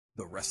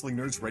The Wrestling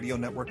Nerds Radio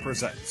Network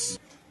presents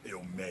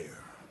Yo,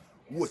 Mayor,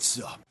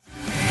 what's up?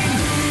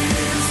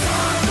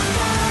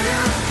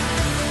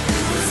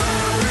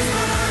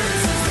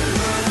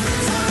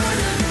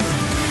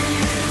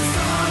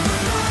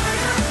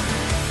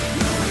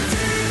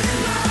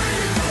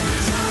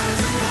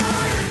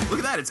 Look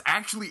at that, it's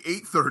actually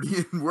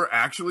 8:30 and we're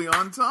actually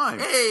on time.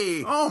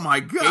 Hey! Oh my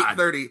god.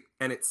 8:30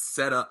 and it's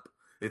set up.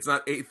 It's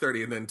not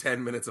 8:30 and then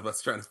 10 minutes of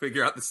us trying to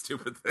figure out the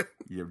stupid thing.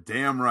 You're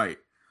damn right.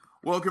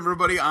 Welcome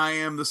everybody, I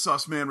am the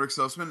Sussman, Rick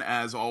Sussman,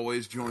 as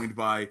always joined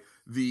by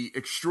the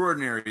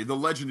extraordinary, the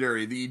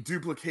legendary, the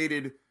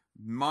duplicated,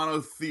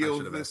 I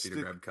should have asked you to monotheistic...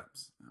 grab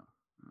cups.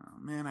 Oh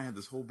man, I had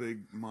this whole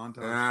big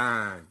montage.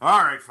 Ah,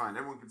 Alright, fine,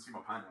 everyone can see my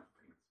pineapple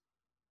pants.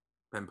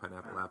 pen,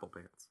 pineapple, apple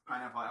pants.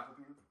 Pineapple apple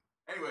pants?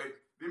 Anyway,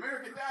 the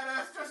American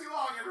Badass, Jesse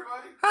Long,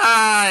 everybody!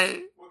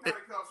 Hi! What kind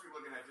of cups are we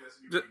looking at,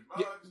 Jesse? You big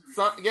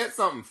bugs? Get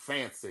something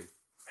fancy.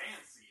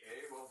 Fancy,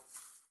 eh? Well,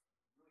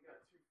 we only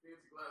got 2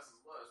 fancy glasses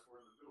left.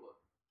 We're in the middle of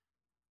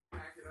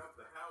packing up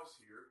the house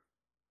here.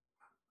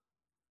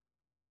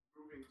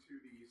 Moving to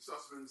the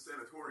Sussman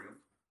Sanatorium.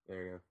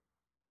 There you go.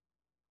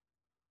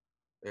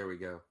 There we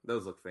go.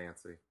 Those look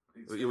fancy.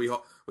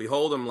 We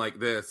hold them like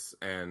this,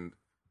 and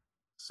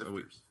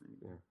Sifters.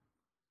 yeah.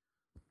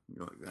 You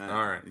go like that.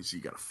 All right. So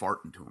you got to fart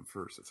into them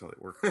first. That's how they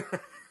work.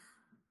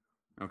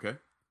 Okay.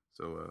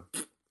 So,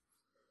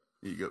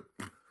 here you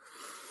go.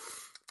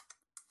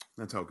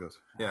 That's how it goes.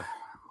 Yeah.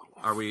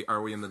 Are we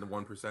in the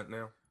 1%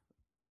 now?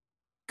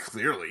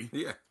 Clearly.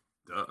 Yeah.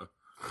 Duh.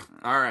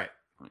 All right.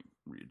 Let me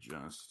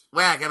readjust.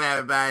 Welcome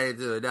everybody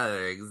to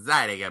another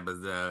exciting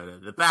episode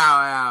of the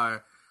Power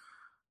Hour.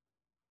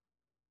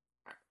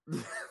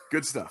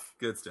 Good stuff.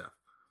 Good stuff.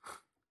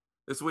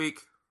 This week,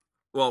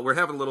 well, we're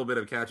having a little bit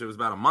of catch. It was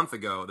about a month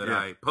ago that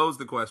I posed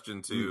the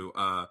question to.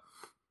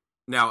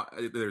 Now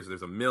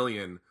there's a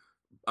million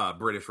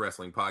British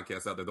wrestling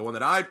podcasts out there. The one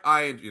that I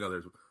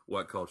there's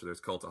What Culture,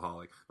 there's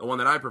Cultaholic. The one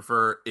that I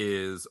prefer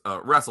is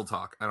Wrestle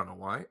Talk. I don't know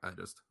why.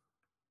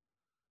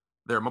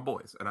 They're my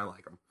boys, and I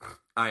like them.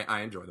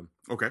 I enjoy them.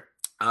 Okay.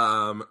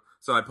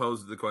 So I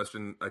posed the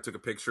question. I took a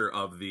picture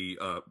of the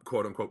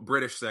quote unquote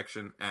British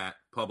section at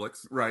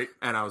Publix. Right.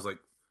 And I was like,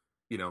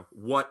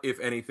 what, if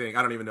anything,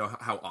 I don't even know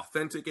how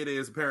authentic it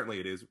is. Apparently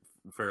it is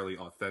fairly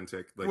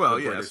authentic. Like, Well,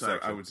 the British yes, I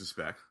section. would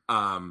suspect.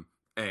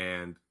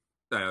 And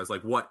I was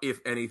like, what, if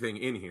anything,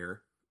 in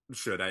here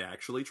should I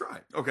actually try?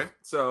 Okay.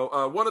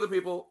 So one of the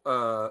people,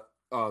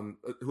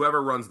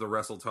 whoever runs the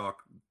Wrestle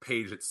Talk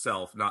page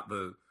itself,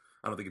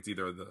 I don't think it's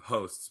either of the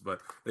hosts,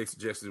 but they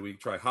suggested we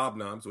try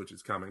Hobnobs, which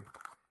is coming.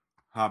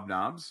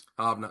 Hobnobs.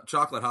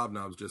 Chocolate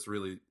Hobnobs, just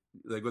really,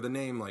 like, with a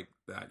name like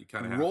that, you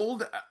kind of have...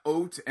 Rolled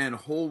oat and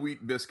whole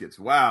wheat biscuits.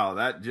 Wow,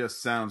 that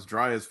just sounds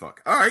dry as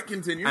fuck. All right,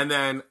 continue. And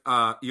then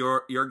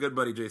your good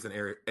buddy Jason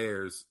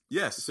Ayers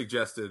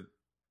suggested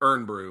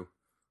Earn Brew.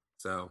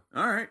 So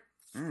All right.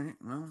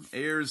 Well,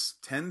 Ayers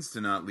tends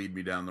to not lead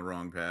me down the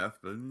wrong path,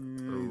 but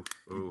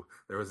ooh,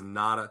 there was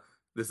not a...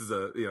 This is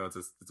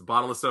it's a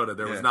bottle of soda.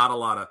 There was Yeah. not a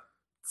lot of...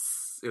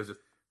 It was just...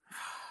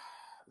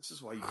 This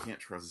is why you can't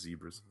trust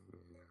zebras.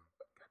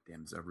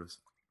 Goddamn zebras.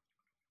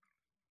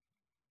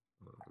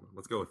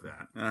 Let's go with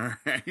that. All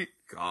right.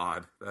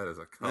 God, that is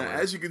a color. Now,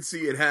 as you can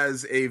see, it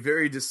has a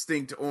very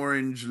distinct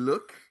orange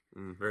look.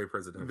 Very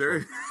presidential.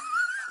 Very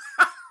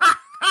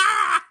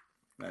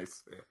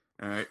nice. Yeah.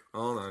 All right.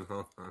 Hold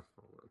on.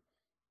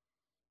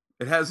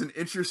 It has an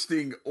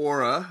interesting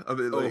aura of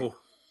it. Like,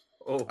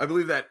 Oh. I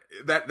believe that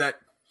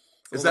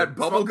is Smells that like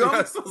bubble gum? Yeah,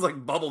 it smells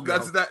like bubble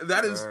gum.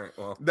 That is All right,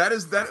 well. that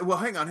is that. Well,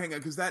 hang on,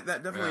 because that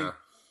definitely. Yeah.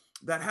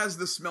 That has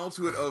the smell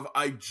to it of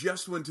I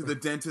just went to the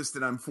dentist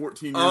and I'm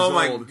 14 years Oh old.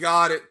 my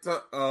God!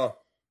 All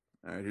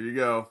right, here you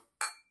go.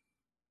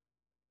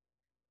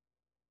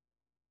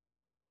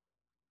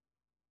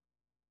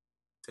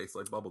 Tastes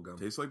like bubble gum.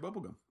 Tastes like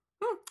bubblegum.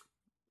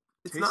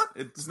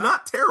 It's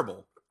not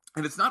terrible.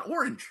 And it's not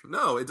orange.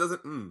 No, it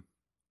doesn't.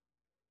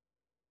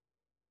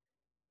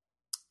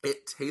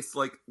 It tastes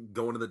like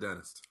going to the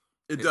dentist.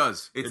 It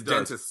does. It's It does.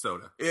 dentist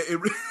soda.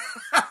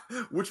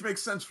 Which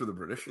makes sense for the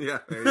British. Yeah,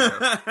 there you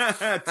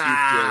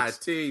go.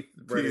 Teeth.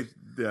 British.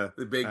 Yeah.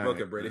 The big All book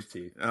right. of British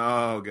teeth.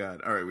 Oh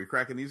God! All right, we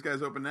cracking these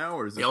guys open now,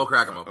 or is Yeah, we'll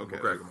crack them open. Okay,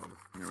 We'll crack them open.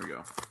 Here we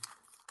go.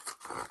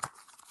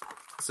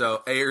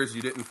 So, Ayers,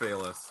 you didn't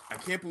fail us. I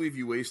can't believe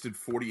you wasted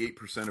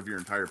 48% of your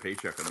entire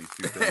paycheck on these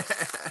 2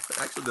 things.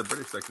 Actually, the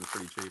British section's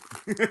pretty cheap.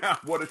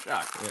 What a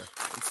shock! Yeah,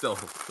 it's still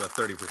about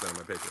 30% of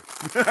my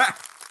paycheck.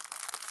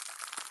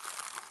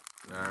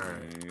 All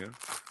right. There you go.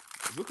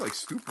 These look like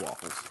stoop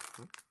waffles.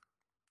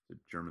 It's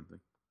a German thing.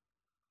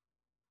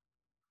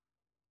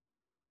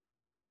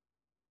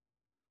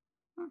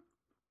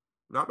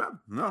 Not bad.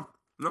 No.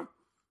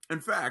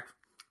 In fact,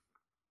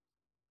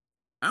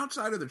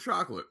 outside of the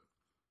chocolate,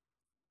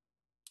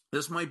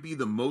 this might be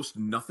the most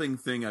nothing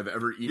thing I've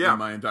ever eaten in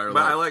my entire life.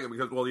 But I like it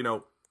because,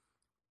 well,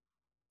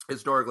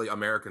 historically,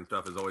 American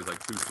stuff is always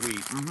like too sweet.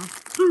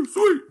 Mm-hmm. Too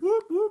sweet.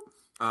 Whoop,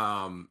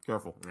 whoop.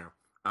 Careful. Yeah.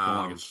 Don't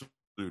wanna get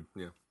sued.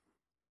 Yeah.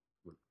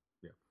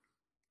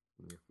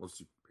 Yeah. Let's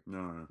just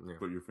No. Yeah.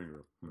 Put your finger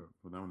up. Yeah.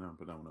 Put that one down.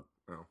 Put that one up.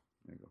 Oh.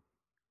 There you go.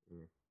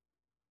 Yeah.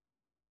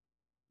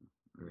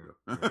 There you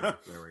go.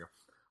 There we go.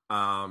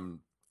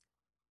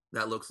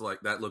 That looked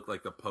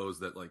like the pose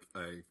that like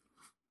a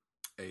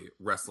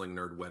wrestling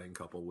nerd wedding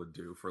couple would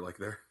do for like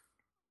their.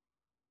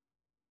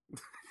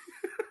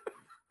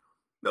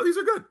 No, these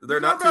are good. They're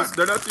not too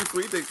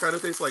sweet. They kind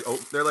of taste like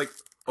they're like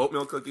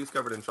oatmeal cookies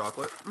covered in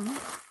chocolate. Mm-hmm.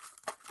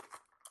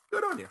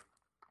 Good on you.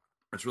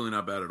 It's really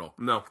not bad at all.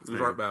 No, these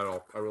aren't bad at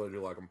all. I really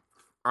do like them.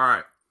 All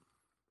right,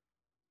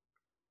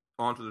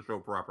 on to the show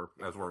proper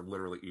as we're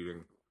literally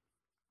eating.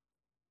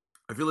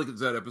 I feel like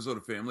it's that episode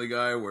of Family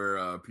Guy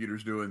where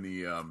Peter's doing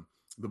the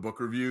book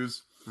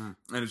reviews, and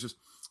it's just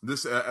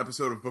this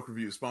episode of book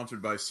review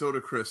sponsored by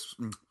Soda Crisp,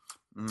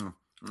 and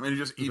he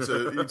just eats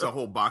a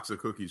whole box of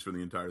cookies for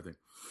the entire thing.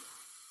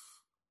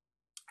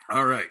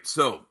 All right,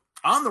 so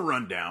on the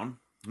rundown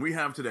we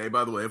have today.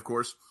 By the way, of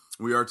course,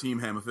 we are Team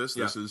Hammerfist.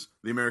 Yeah. This is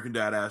the American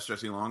Dad-Ass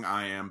Jesse Long.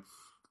 I am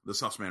the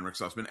Sussman Rick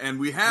Sussman, and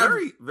we have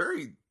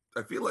Very.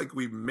 I feel like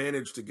we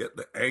managed to get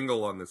the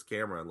angle on this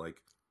camera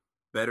like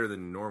better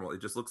than normal.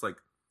 It just looks like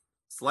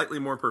slightly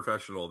more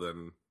professional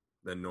than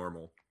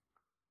normal.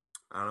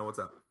 I don't know what's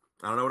up.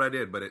 I don't know what I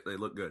did, but it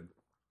looked good.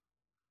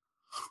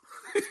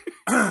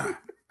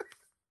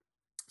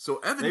 So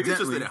evidently, Maybe it's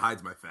just that it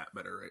hides my fat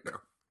better right now.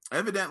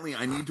 Evidently,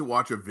 I need to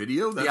watch a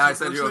video. That's Yeah, I the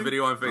sent first you a thing?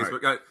 video on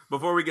Facebook. All right.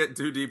 Before we get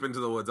too deep into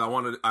the woods, I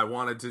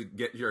wanted to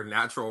get your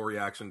natural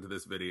reaction to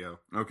this video.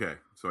 Okay,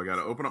 so I got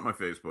to open up my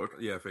Facebook.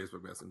 Yeah,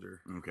 Facebook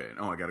Messenger. Okay.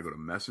 Oh, I got to go to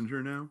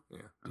Messenger now. Yeah.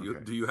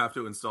 Okay. Do you have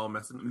to install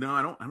Messenger? No,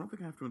 I don't. I don't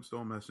think I have to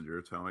install Messenger.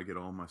 It's how I get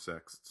all my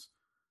sexts.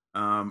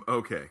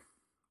 Okay.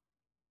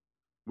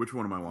 Which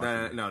one am I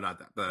watching? No, not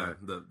that. Right.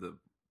 The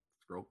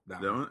scroll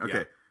down. That one? Okay.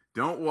 Yeah.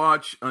 Don't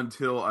watch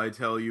until I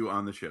tell you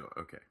on the show.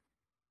 Okay.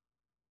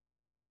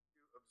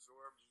 You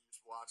absorb, you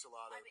just watch a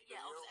lot of video.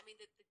 I mean,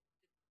 the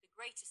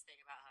greatest thing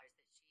about her is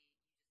that she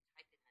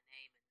type in her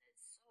name and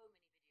there's so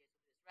many videos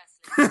of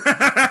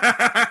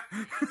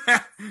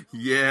this wrestling.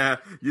 Yeah,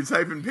 you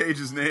type in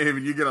Paige's name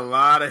and you get a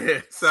lot of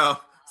hits. So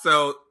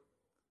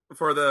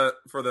for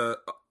the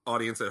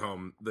audience at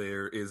home,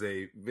 there is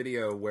a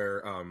video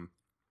where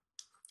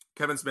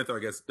Kevin Smith, I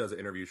guess, does an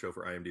interview show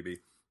for IMDb,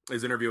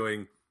 is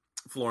interviewing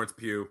Florence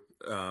Pugh,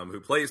 who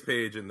plays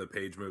Paige in the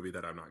Paige movie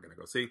that I'm not going to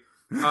go see.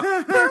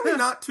 Apparently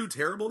not too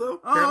terrible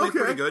though. Apparently okay.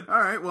 pretty good. All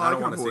right. Well, I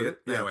don't can want to see avoid it.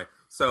 Yeah. Anyway,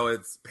 so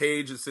it's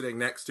Paige is sitting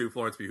next to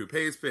Florence Pugh, who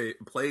plays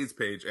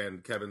Paige,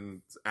 and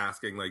Kevin's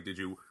asking like,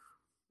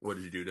 what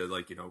did you do to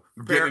like Get into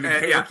and,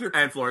 character?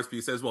 and Florence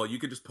Pugh says, well, you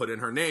could just put in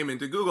her name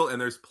into Google, and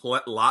there's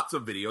lots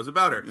of videos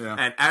about her. Yeah.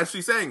 And as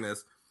she's saying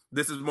this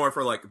is more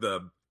for like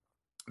the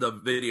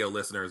video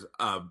listeners.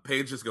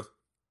 Paige just goes.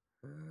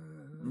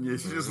 Yeah,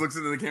 she just looks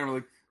into the camera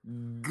like,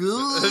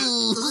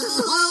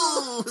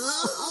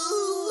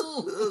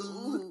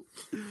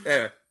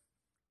 Yeah.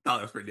 Oh,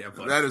 that's pretty damn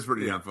funny. that is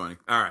pretty damn funny.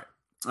 All right.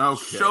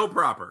 Okay. Show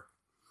proper.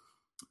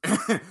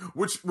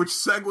 which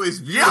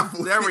segues Yeah,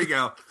 beautifully. there we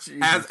go.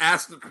 Jesus. As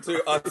asked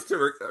to us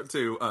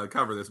to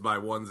cover this by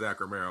one Zach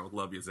Romero.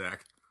 Love you,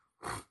 Zach.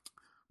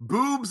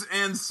 Boobs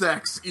and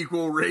sex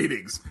equal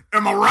ratings.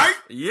 Am I right?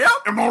 Yep.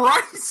 Am I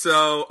right?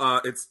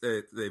 So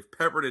they've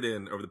peppered it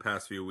in over the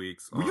past few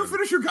weeks. Will you on-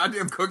 finish your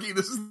goddamn cookie?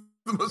 This is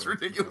the most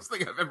ridiculous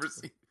thing I've ever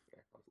seen.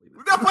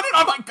 Now put it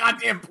on my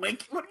goddamn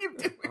plate. What are you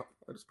doing?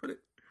 I'll just put it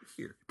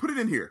here. Put it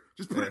in here.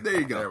 Just put it. There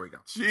you go. There we go.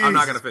 Jesus I'm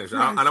not gonna finish.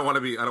 Christ. I don't want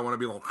to be. I don't want to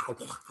be like.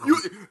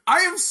 I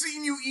have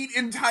seen you eat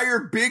entire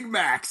Big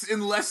Macs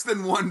in less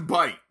than one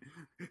bite.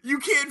 You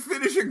can't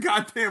finish a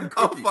goddamn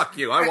Oh cookie. fuck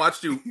you! I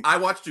watched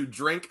you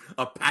drink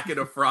a packet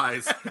of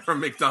fries from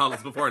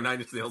McDonald's before a Nine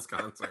Inch Nails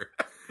concert.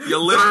 You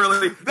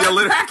literally.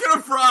 That packet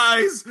of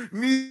fries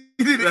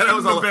needed That in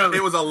was the belly.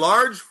 it was a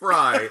large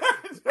fry,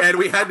 and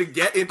we had to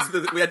get into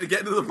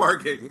the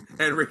parking,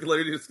 and Rick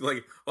literally just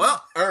like,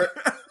 well, all right.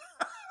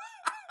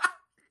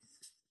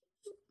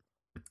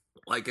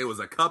 Like it was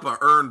a cup of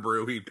Earn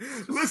Brew.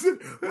 Listen.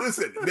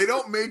 They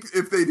don't make.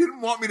 If they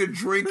didn't want me to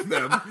drink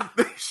them,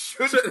 they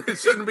shouldn't. It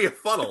shouldn't be a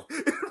funnel.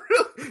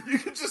 Really, you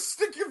can just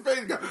stick your face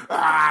and go,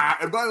 ah.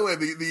 And by the way,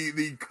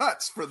 the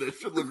cuts for this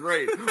should look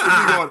great. With me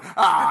going,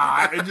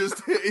 and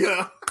just, you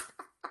know.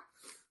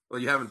 Well,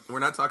 you haven't. We're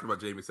not talking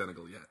about Jamie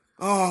Senegal yet.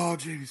 Oh,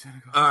 Jamie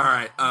Senegal. All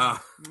right.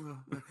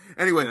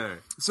 Anyway, All right.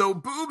 so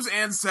boobs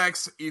and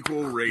sex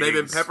equal ratings.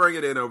 They've been peppering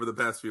it in over the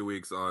past few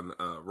weeks on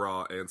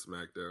Raw and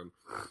SmackDown.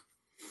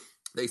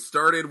 They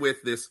started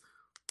with this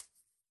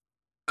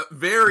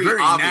very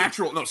obvious,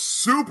 natural, no,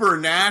 super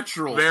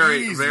natural, very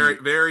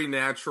easy.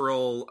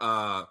 natural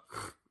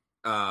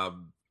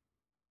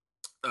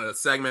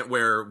segment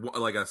where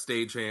like a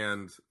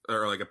stagehand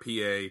or like a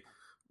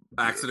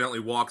PA accidentally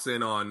walks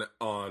in on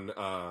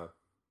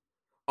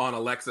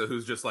Alexa,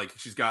 who's just like,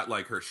 she's got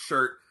like her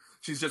shirt,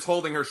 she's just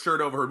holding her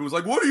shirt over her, who's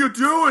like, what are you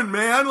doing,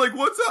 man? Like,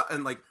 what's up?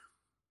 And like,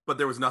 but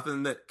there was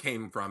nothing that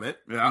came from it.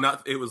 Yeah.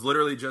 It was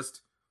literally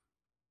just,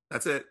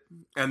 that's it.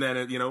 And then,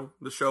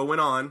 the show went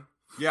on.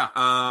 Yeah.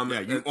 Yeah,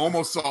 You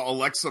almost saw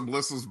Alexa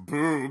Bliss's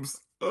boobs.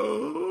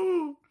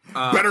 Oh.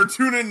 Better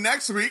tune in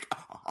next week.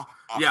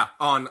 Yeah,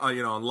 on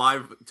on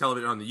live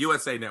television on the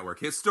USA Network,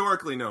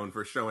 historically known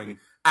for showing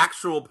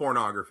actual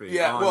pornography.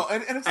 Yeah, on- well,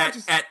 and it's not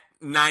just at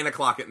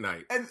 9:00 at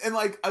night. And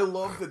like, I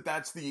love that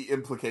that's the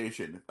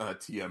implication,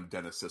 TM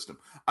Dennis System.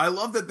 I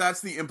love that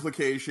that's the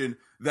implication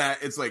that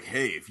it's like,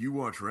 hey, if you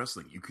watch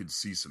wrestling, you could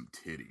see some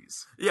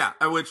titties. Yeah,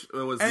 which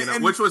was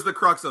And- which was the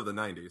crux of the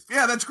 90s.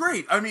 Yeah, that's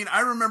great. I mean,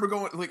 I remember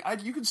going, like,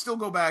 you can still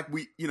go back.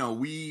 We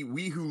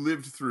who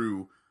lived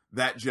through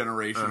that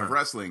generation of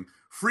wrestling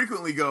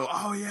frequently go,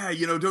 oh yeah,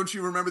 don't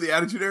you remember the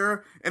Attitude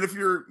Era? And if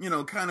you're,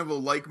 kind of a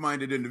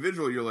like-minded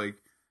individual, you're like,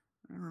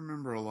 I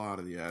remember a lot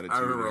of the Attitude Era.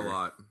 I remember a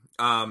lot.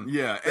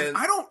 Yeah, and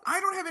I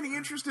don't have any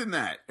interest in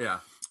that. Yeah.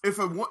 If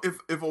a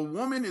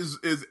woman is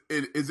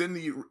in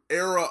the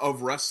era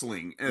of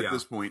wrestling at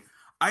this point,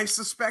 I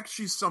suspect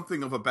she's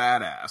something of a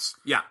badass.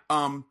 Yeah.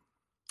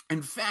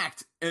 In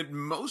fact, at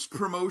most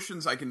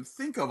promotions I can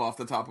think of off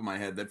the top of my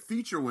head that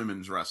feature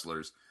women's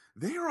wrestlers,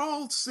 they are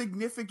all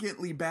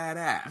significantly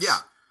badass. Yeah.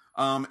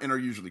 And are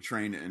usually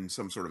trained in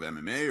some sort of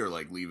MMA or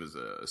like leave as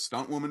a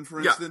stunt woman, for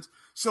instance.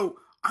 So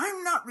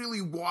I'm not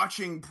really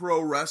watching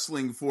pro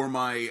wrestling for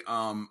my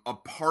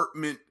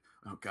apartment.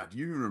 Oh God, do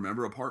you even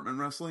remember apartment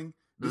wrestling?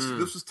 This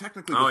was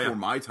technically before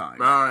my time.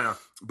 Oh yeah.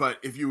 But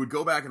if you would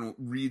go back and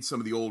read some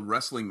of the old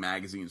wrestling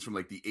magazines from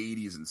like the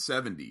 80s and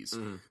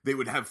 70s, they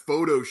would have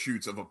photo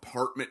shoots of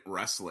apartment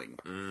wrestling,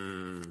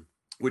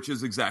 which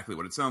is exactly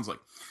what it sounds like.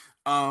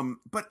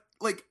 But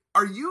like,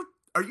 are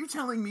you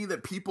telling me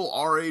that people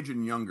our age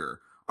and younger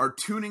are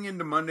tuning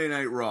into Monday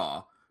Night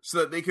Raw so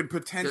that they could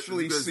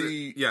potentially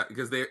see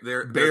because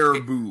they're bare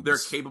boobs? They're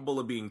capable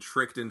of being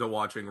tricked into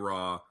watching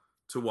Raw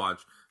to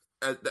watch.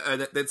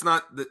 It's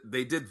not that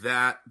they did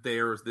that.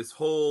 There's this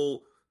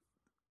whole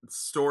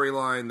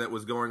storyline that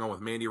was going on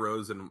with Mandy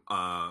Rose and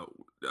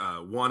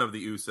one of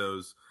the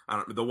Usos.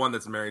 The one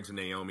that's married to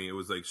Naomi. It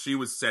was like she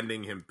was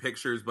sending him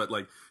pictures, but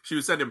like she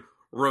was sending him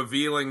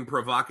revealing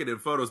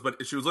provocative photos,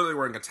 but she was literally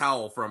wearing a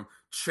towel from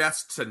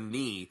chest to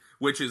knee,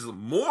 which is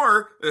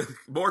more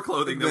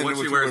clothing than what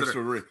she wears.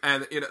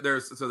 And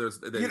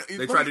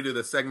they try to do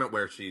this segment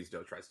where she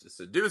tries to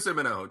seduce him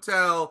in a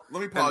hotel.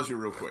 Let me pause you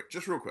real quick.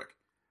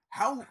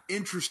 How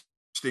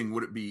interesting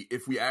would it be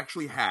if we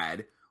actually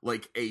had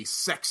like a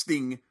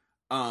sexting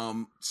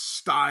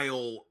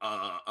style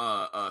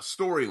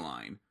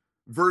storyline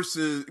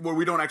versus where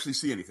we don't actually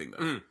see anything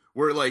though?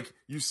 Where like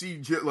you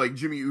see like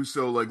Jimmy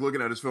Uso like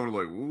looking at his phone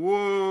like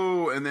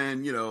whoa, and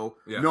then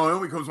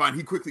Naomi comes by and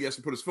he quickly has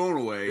to put his phone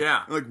away.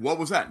 Yeah, and like what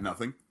was that?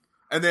 Nothing.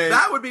 And then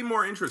that would be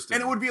more interesting,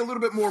 and it would be a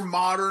little bit more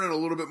modern and a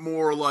little bit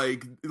more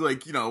like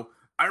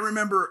I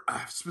remember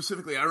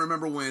specifically. I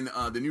remember when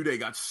the New Day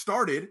got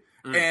started,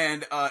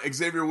 and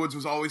Xavier Woods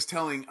was always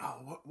telling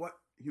what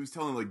he was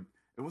telling like.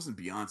 It wasn't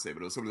Beyonce,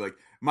 but it was somebody like,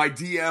 my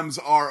DMs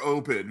are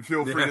open.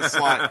 Feel free to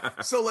slide.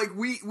 So like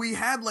we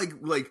had like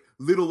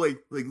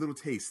little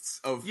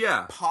tastes of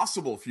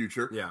possible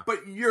future. Yeah.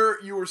 But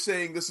you were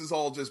saying this is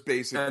all just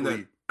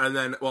basically and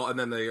then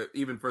they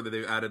even further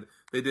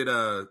they did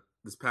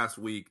this past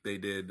week they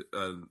did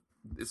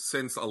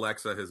since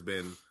Alexa has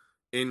been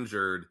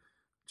injured,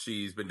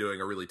 she's been doing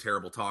a really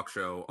terrible talk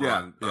show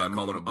on A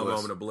Moment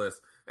of Bliss.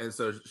 And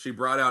so she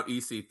brought out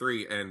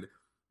EC3 and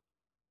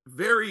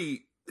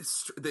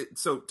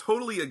so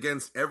totally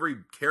against every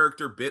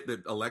character bit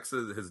that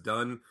Alexa has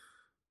done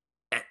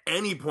at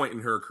any point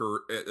in her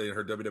career, in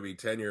her WWE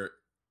tenure.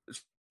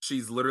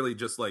 She's literally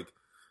just like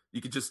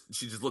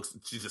she's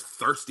just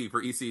thirsty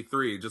for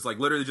EC3. Just like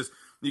literally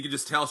you can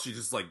just tell she's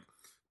just like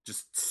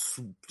just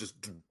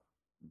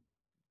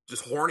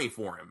horny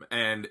for him.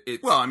 And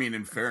it's well, I mean,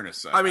 in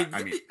fairness,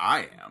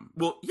 I am.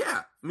 Well,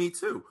 yeah, me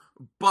too.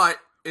 But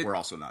we're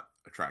also not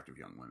attractive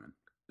young women.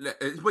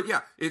 But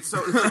yeah, it's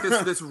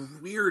like this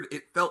weird.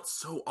 It felt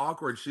so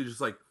awkward. She's just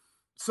like,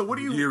 so what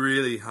do you? You're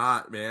really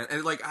hot, man.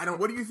 And like, I don't.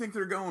 What do you think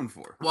they're going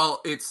for?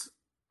 Well, it's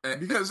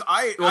because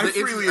I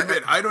freely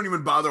admit I don't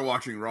even bother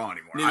watching Raw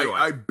anymore.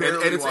 I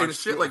barely watch. It's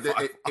shit like this.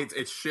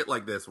 It's shit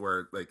like this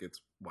where like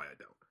it's why I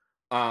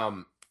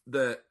don't.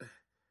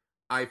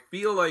 I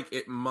feel like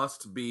it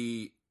must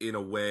be in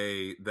a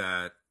way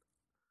that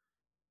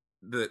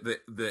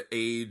the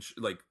age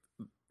like.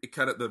 It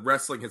kind of the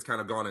wrestling has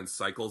kind of gone in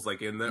cycles.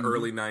 Like in the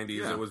early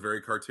 '90s, it was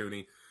very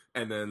cartoony,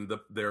 and then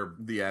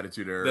the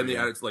Attitude Era. Then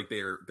it's like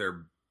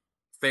their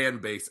fan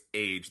base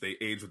age. They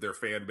age with their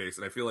fan base,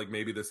 and I feel like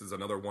maybe this is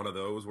another one of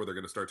those where they're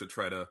going to start to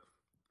try to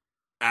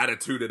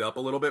attitude it up a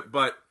little bit.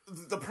 But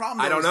the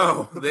problem, I don't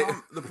know.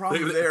 The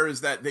problem there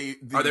is that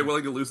are they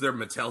willing to lose their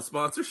Mattel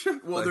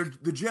sponsorship? Well,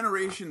 the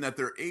generation that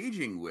they're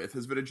aging with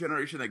has been a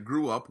generation that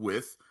grew up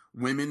with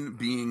women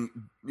being,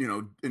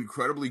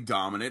 incredibly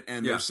dominant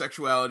and their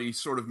sexuality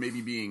sort of maybe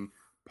being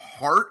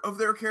part of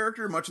their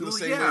character, much in the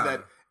same way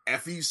that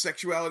Effie's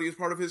sexuality is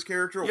part of his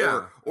character,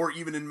 Yeah. or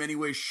even in many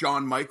ways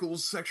Shawn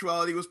Michaels'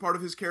 sexuality was part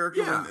of his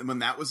character Yeah. when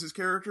that was his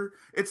character.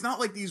 It's not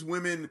like these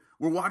women,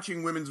 we're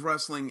watching women's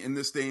wrestling in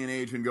this day and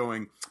age and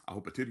going, I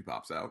hope a titty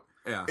pops out.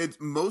 Yeah. It's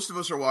most of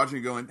us are watching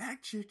and going,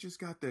 that chick just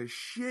got the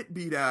shit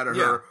beat out of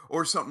Yeah. her,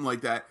 or something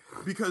like that,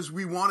 because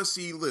we want to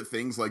see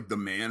things like The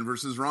Man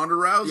versus Ronda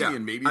Rousey, Yeah.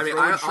 and maybe I mean,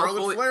 throw in I'll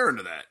Charlotte Flair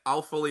into that.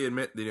 I'll fully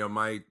admit that,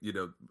 my,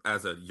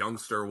 as a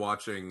youngster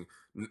watching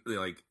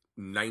like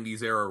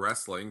 90s era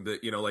wrestling,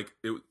 that, like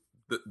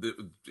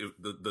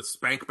the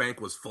spank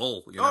bank was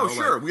full.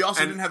 Sure. We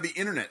also and- didn't have the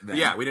internet then.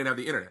 Yeah, we didn't have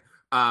the internet.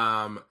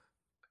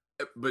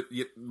 But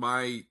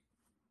my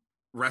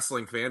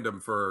wrestling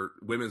fandom for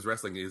women's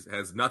wrestling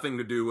has nothing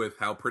to do with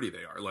how pretty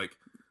they are. Like,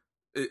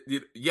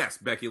 yes,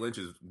 Becky Lynch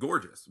is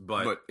gorgeous,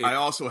 but I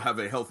also have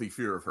a healthy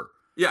fear of her.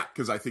 yeah.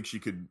 Because I think she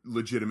could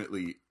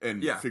legitimately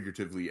and Yeah.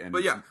 figuratively and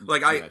But yeah,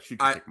 like she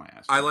could kick my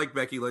ass. I like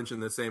Becky Lynch in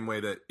the same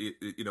way that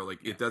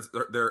it does.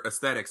 Their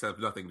aesthetics have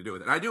nothing to do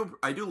with it. And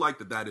I do like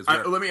that is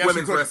where let me ask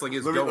women's you a question. wrestling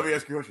is let going. me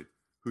ask you a question.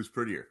 Who's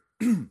prettier?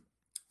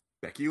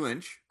 Becky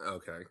Lynch,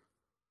 Okay,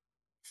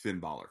 Finn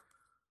Balor.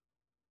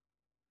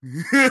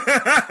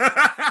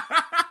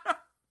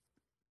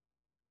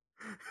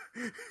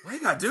 why you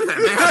gotta do that,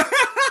 man?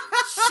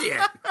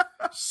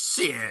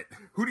 Shit.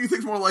 Who do you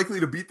think's more likely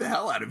to beat the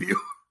hell out of you?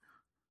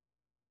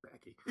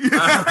 Becky.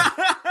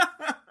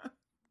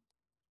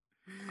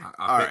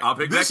 All right. I'll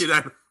pick Becky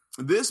then.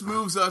 This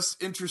moves us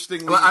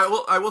interestingly.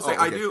 Well, I will say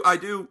Oh, okay. I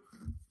do.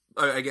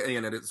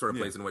 Again, and it sort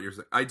of plays in what you're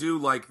saying. I do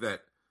like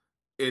that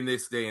in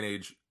this day and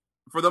age,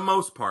 for the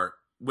most part,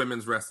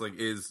 women's wrestling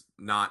is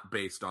not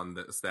based on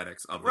the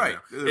aesthetics of Right.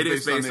 them. It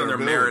is based on their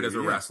ability, merit as a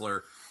yeah.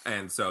 wrestler,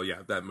 and so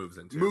that moves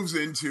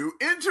into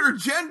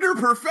intergender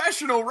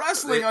professional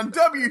wrestling on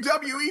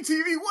WWE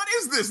TV. What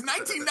is this?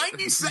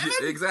 1997?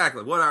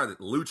 Exactly. What are they?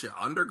 Lucha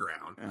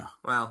Underground? Yeah.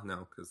 Well,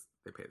 no, because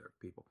they pay their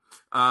people.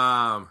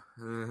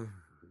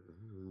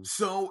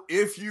 So,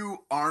 if you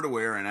aren't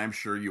aware, and I'm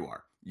sure you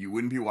are, you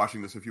wouldn't be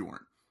watching this if you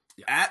weren't.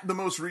 Yeah. At the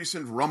most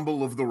recent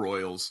Rumble of the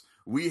Royals,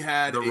 we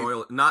had the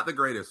Royal, not the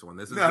greatest one.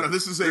 This is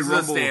this is a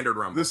Rumble, standard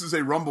Rumble. This is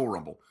a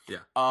Rumble.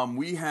 Yeah.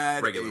 We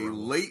had Regular a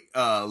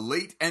Rumble.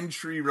 late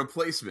entry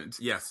replacement.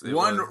 Yes. It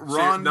One was.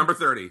 Ron number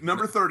 30.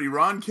 Number 30,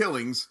 Ron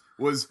Killings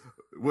was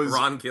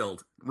Ron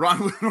killed.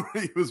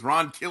 He was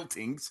Ron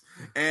Kiltings,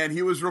 and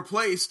he was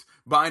replaced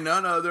by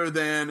none other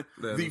than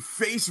the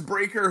face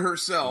breaker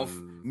herself,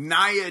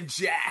 Nia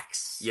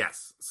Jax.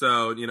 Yes.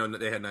 So,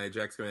 they had Nia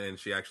Jax come in, and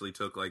she actually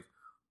took, like,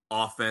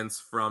 offense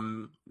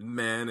from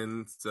men,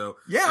 and so...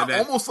 Yeah, and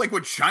then, almost like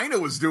what China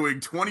was doing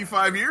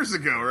 25 years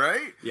ago,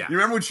 right? Yeah. You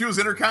remember when she was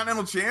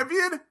Intercontinental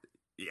Champion?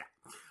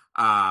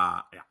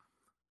 yeah.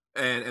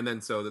 And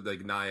then so that,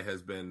 like, Nia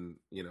has been,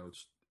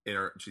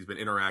 she's been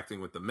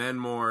interacting with the men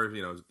more,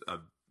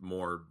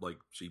 more, like,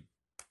 she,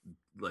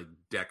 like,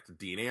 decked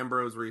Dean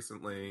Ambrose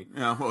recently.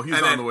 Yeah, well, he's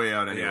And on then- the way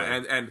out anyway.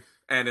 Yeah,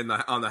 and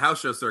on the house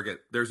show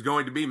circuit, there's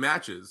going to be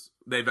matches.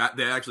 They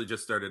actually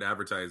just started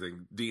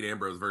advertising Dean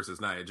Ambrose versus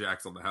Nia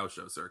Jax on the house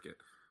show circuit.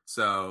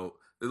 So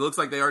it looks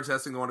like they are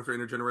testing the water for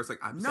intergender wrestling.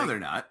 No, they're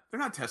not. They're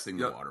not testing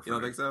the water. You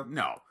don't think so?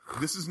 No.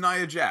 This is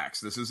Nia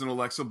Jax. This isn't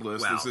Alexa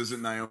Bliss. Well, this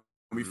isn't Naomi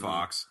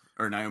Fox.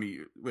 Or Naomi...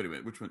 Wait a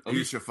minute. Which one?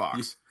 Alicia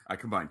Fox. I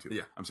combined two.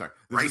 Yeah. I'm sorry.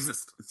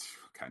 Racist.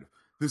 Kind of.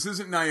 This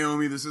isn't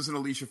Naomi. This isn't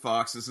Alicia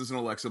Fox. This isn't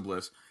Alexa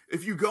Bliss.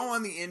 If you go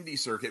on the indie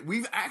circuit,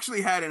 we've actually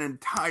had an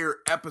entire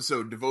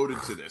episode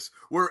devoted to this,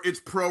 where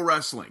it's pro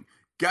wrestling.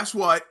 Guess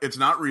what? It's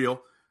not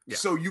real. Yeah.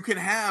 So you can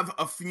have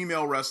a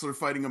female wrestler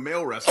fighting a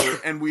male wrestler,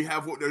 and we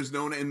have what is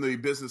known in the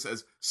business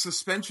as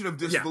suspension of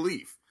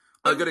disbelief.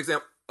 A good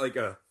example, like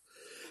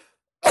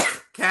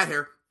cat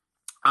hair.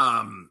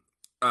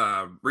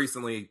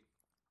 Recently,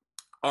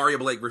 Aria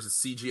Blake versus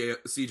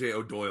CJ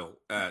O'Doyle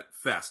at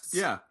Fest.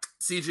 Yeah.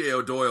 CJ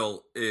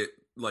O'Doyle, it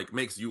like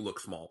makes you look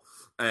small,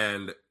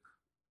 and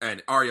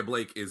Aria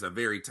Blake is a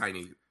very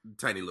tiny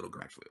little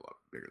girl. Actually, a lot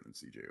bigger than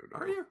CJ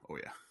O'Doyle. Are you? Oh,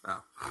 yeah.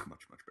 Oh, Much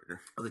bigger.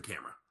 the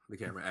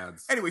camera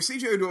adds. Anyway,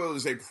 CJ O'Doyle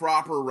is a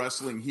proper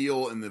wrestling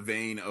heel in the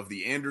vein of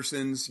the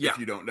Andersons. Yeah. If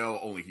you don't know,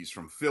 only he's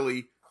from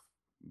Philly.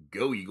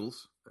 Go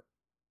Eagles.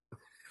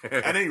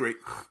 At any rate,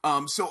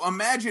 so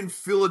imagine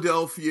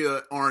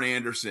Philadelphia Arn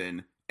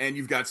Anderson, and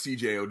you've got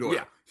CJ O'Doyle.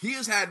 Yeah. He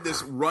has had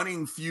this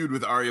running feud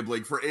with Aria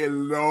Blake for a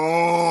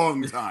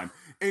long time,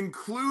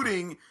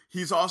 including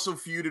he's also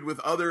feuded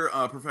with other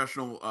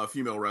professional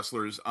female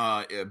wrestlers,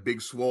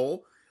 Big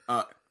Swole.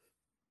 I'm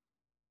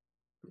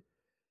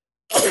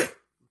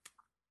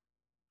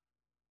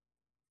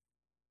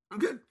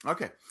good.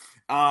 Okay.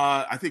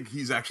 I think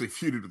he's actually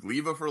feuded with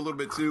Leva for a little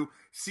bit too.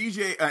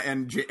 CJ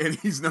and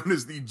he's known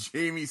as the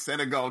Jamie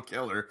Senegal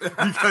Killer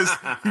because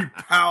he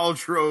pal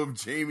drove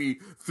Jamie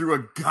through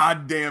a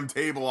goddamn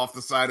table off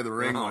the side of the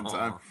ring one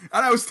time.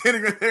 And I was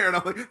standing right there and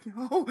I'm like,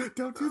 no,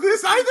 don't do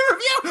this, either of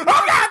you. Oh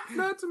God!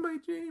 Not to my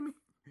Jamie.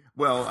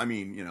 Well, I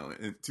mean,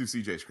 to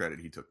CJ's credit,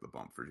 he took the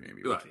bump for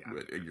Jamie. Well,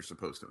 Which, you're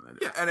supposed to.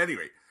 Yeah. At any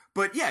rate.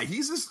 But yeah,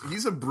 he's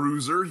a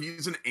bruiser.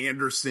 He's an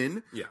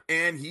Anderson. Yeah.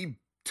 And he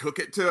took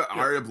it to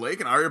Aria Blake,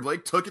 and Aria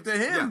Blake took it to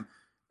him.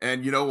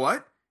 And you know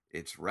what?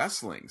 It's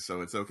wrestling,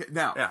 so it's okay.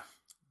 Now, Yeah.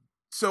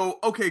 so,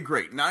 okay,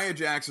 great. Nia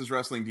Jax is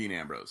wrestling Dean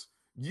Ambrose.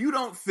 You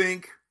don't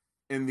think,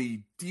 in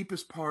the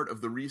deepest part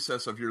of the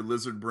recess of your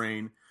lizard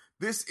brain,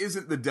 this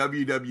isn't the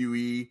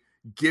WWE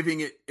giving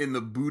it in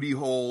the booty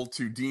hole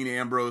to Dean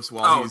Ambrose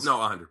while he's... no,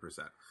 100%.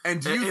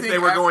 And do you if think they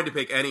were going to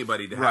pick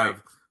anybody to Right.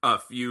 have a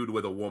feud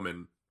with a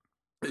woman,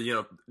 you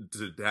know,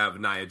 to have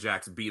Nia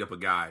Jax beat up a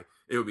guy,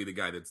 it would be the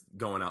guy that's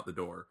going out the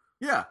door.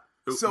 Yeah.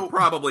 So,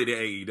 Probably to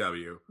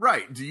AEW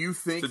right. Do you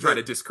think to try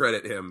to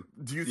discredit him.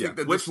 Do you think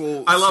that Which this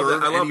will I love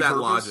serve that. I love any that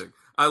purpose? logic.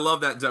 I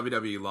love that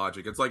WWE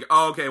logic. It's like,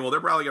 oh, okay, well, they're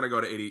probably going to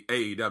go to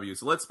AEW,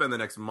 so let's spend the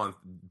next month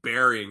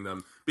burying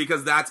them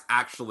because that's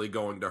actually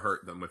going to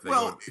hurt them if they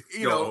Well,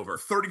 you go know, over.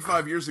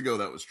 35 years ago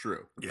that was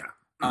true. Yeah.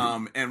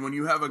 And when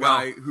you have a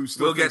guy who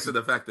still we'll get thinks- to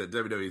the fact that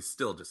WWE is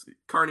still just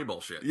carny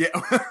bullshit. Yeah.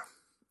 I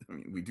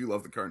mean, we do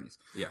love the carnies.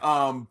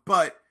 Yeah.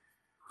 But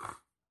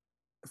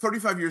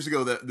 35 years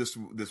ago that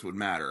this would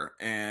matter.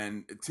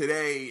 And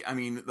today, I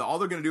mean, all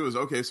they're going to do is,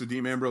 okay, so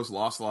Dean Ambrose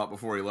lost a lot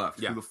before he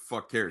left. Yeah. Who the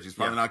fuck cares? He's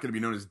probably Yeah. not going to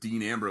be known as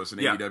Dean Ambrose in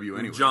AEW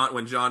anyway.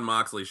 When John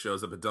Moxley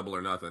shows up at Double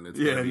or Nothing, it's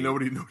Yeah, gonna be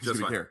nobody's just going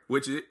to fine. care.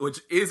 Which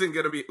is going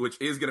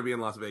to be in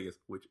Las Vegas,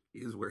 which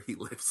is where he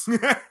lives.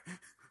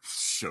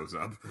 Shows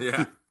up.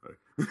 Yeah.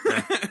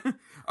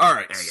 All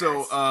right. Hey,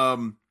 So,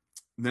 guys.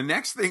 the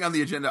next thing on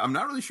the agenda, I'm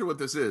not really sure what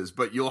this is,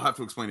 but you'll have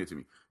to explain it to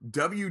me.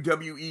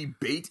 WWE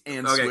bait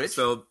and Okay, switch.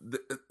 so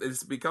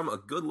it's become a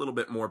good little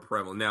bit more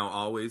prevalent now.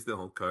 Always the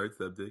whole card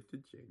subject to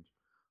change.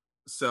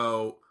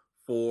 So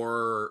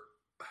for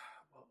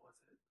what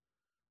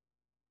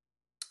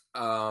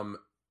was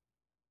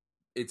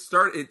it? It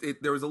started.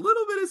 There was a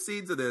little bit of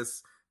seeds of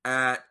this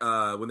at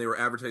when they were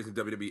advertising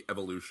WWE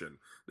Evolution.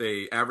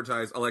 They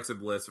advertised Alexa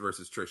Bliss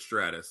versus Trish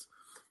Stratus,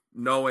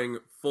 knowing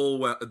full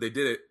well they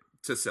did it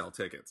to sell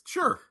tickets.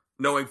 Sure.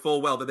 Knowing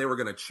full well that they were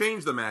going to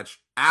change the match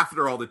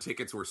after all the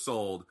tickets were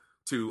sold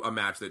to a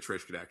match that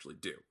Trish could actually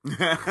do.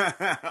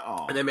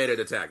 Aw. And they made it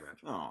a tag match.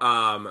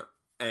 Aw.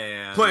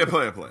 And Play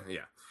it.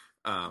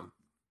 Yeah.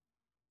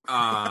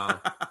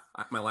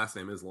 My last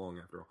name is long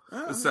after all.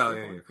 Oh, So,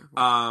 okay,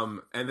 yeah.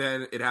 And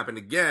then it happened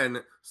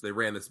again. So they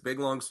ran this big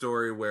long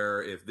story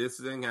where if this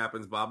thing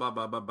happens, blah, blah,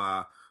 blah, blah,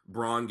 blah,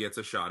 Braun gets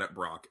a shot at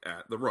Brock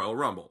at the Royal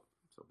Rumble.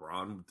 So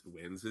Braun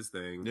wins his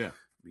thing. Yeah.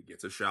 He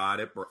gets a shot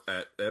at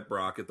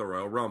Brock at the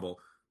Royal Rumble.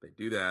 They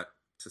do that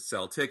to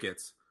sell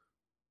tickets,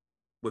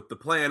 with the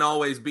plan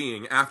always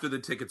being after the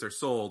tickets are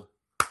sold,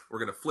 we're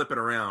going to flip it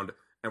around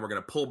and we're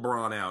going to pull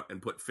Braun out and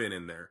put Finn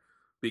in there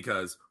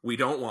because we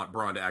don't want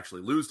Braun to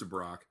actually lose to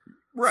Brock.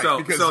 Right. So,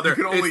 because so you they're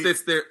can only...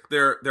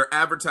 they're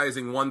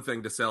advertising one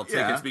thing to sell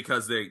tickets Yeah.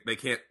 because they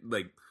can't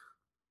like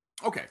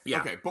Okay. Yeah.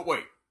 Okay. But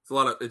wait. it's a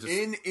lot of it just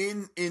In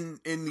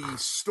the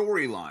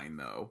storyline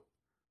though,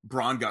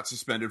 Braun got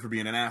suspended for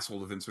being an asshole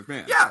to Vince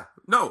McMahon.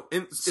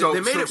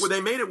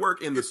 they made it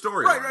work in the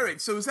story. Right.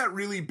 So is that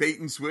really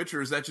bait and switch,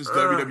 or is that just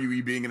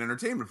WWE being an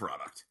entertainment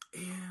product?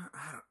 Yeah,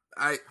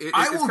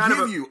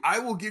 I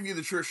will give you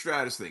the Trish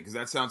Stratus thing because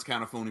that sounds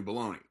kind of phony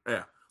baloney.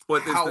 Yeah,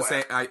 but it's How- the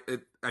same.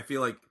 I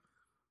feel like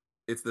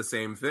it's the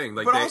same thing.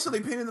 Like, But also they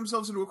painted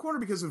themselves into a corner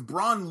because if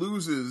Braun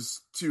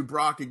loses to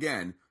Brock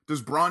again,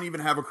 does Braun even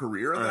have a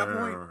career at that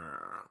point?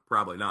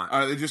 Probably not.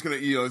 Are they just gonna,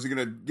 is he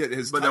gonna get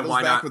his But then titles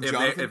why back not? with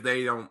Jonathan?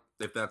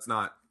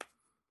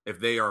 If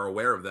they are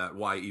aware of that,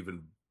 why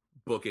even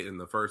book it in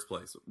the first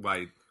place?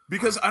 Why?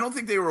 Because I don't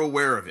think they were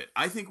aware of it.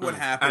 I think what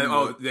happened.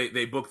 was,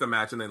 they booked the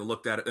match and they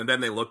looked at it, and then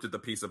they looked at the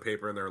piece of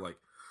paper and they're like,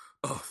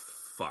 "Oh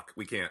fuck,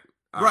 we can't."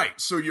 Right,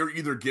 so you're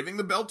either giving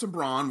the belt to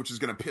Braun, which is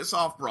going to piss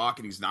off Brock,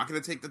 and he's not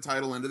going to take the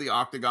title into the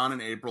Octagon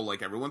in April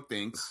like everyone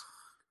thinks,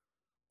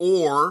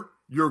 or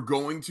you're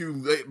going to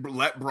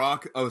let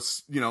Brock,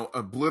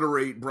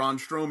 obliterate Braun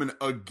Strowman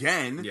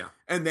again, Yeah.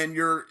 and then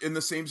you're in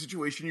the same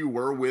situation you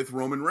were with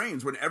Roman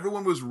Reigns when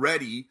everyone was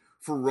ready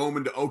for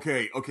Roman to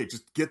okay,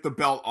 just get the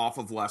belt off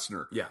of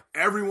Lesnar. Yeah.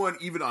 Everyone,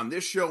 even on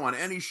this show, on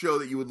any show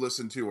that you would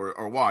listen to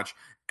or watch,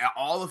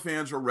 all the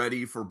fans were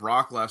ready for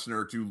Brock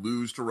Lesnar to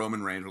lose to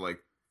Roman Reigns. We're like,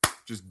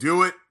 just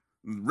do it,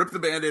 rip the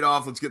Band-Aid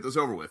off, let's get this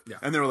over with. Yeah.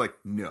 And they were like,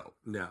 no.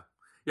 Yeah,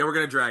 we're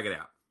gonna drag it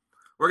out.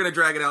 We're gonna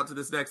drag it out to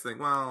this next thing.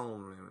 Well,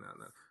 maybe not.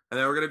 And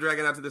then we're gonna drag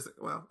it out to this.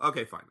 Well,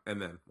 okay, fine.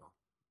 And then,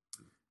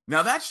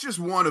 Now that's just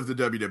one of the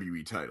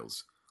WWE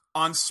titles.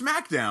 On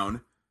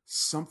SmackDown,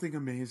 something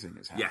amazing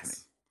is happening.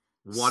 yes,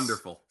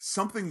 wonderful.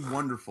 Something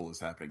wonderful is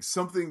happening.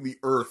 Something the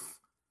Earth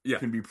Yeah.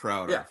 can be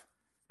proud Yeah. of.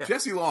 Yeah.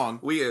 Jesse Long.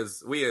 We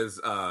as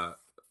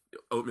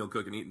oatmeal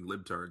cooking eating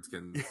libtards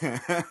can.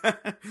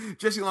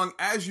 Jesse Long,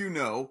 as you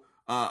know,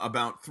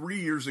 about 3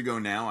 years ago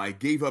now, I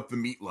gave up the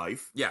meat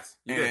life. Yes,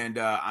 you did. And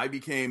I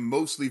became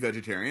mostly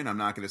vegetarian. I'm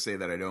not going to say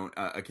that I don't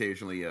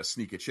occasionally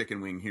sneak a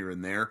chicken wing here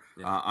and there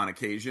on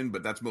occasion,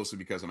 but that's mostly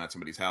because I'm at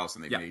somebody's house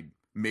and they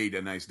made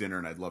a nice dinner,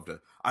 and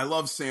I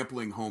love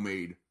sampling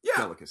homemade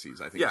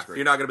delicacies. I think it's great.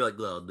 You're not gonna be like,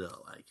 well,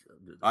 no,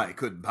 I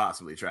couldn't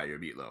possibly try your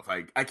meatloaf.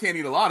 I can't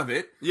eat a lot of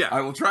it. Yeah.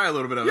 I will try a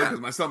little bit of it because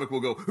my stomach will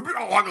go.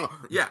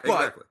 Yeah, But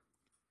exactly.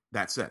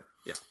 that said,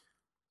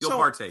 You'll So,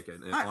 partake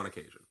in it on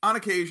occasion. on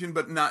occasion,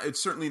 but not.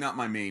 It's certainly not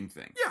my main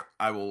thing. Yeah.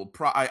 I will.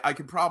 I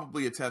could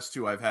probably attest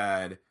to. I've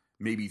had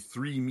maybe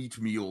 3 meat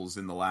meals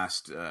in the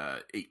last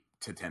 8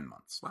 to 10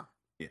 months. Wow.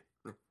 Yeah,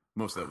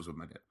 most of that was with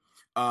my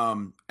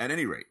dad. At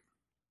any rate,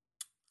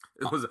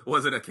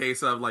 Was it a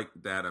case of like,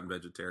 Dad, I'm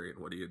vegetarian.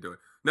 What are you doing?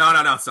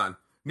 No, son.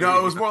 no,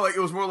 it was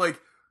more like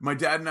my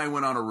dad and I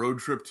went on a road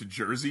trip to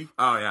Jersey,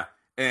 Oh yeah.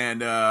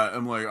 and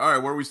I'm like, all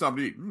right, where are we stopping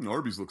to eat?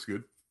 Arby's looks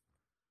good.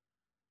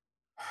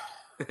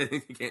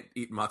 You can't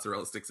eat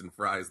mozzarella sticks and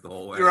fries the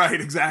whole way.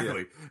 Right,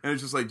 exactly. And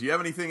it's just like, do you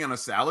have anything on a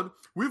salad?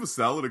 We have a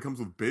salad. It comes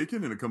with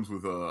bacon and it comes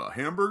with a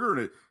hamburger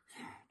and it.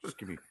 Just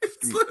give me.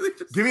 It's literally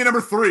just Give me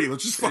number 3.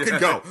 Let's just fucking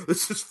go.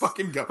 Let's just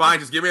fucking go. fine.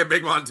 Just give me a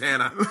big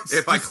Montana.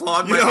 If I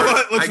clog my You know heart,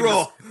 what? Let's I can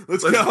roll.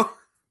 Let's go.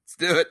 Let's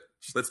do it.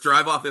 Let's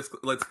drive off this.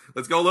 Let's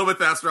go a little bit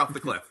faster off the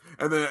cliff.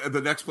 And then at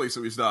the next place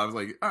that we stopped, I was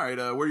like, all right,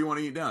 where do you want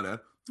to eat down, Dad?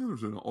 "Oh,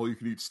 there's an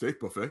all-you-can-eat steak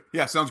buffet.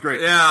 Yeah, sounds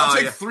great. Yeah, I'll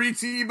take yeah. 3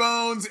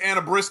 T-bones and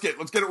a brisket.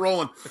 Let's get it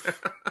rolling.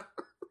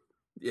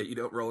 Yeah, you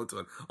don't roll into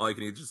it. All you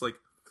can eat is just like,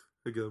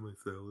 I got my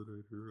salad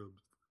right here.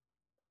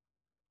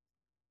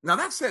 Now,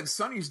 that said,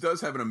 Sonny's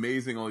does have an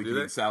amazing Do they?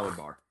 all-you-can-eat salad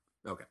bar.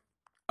 Okay.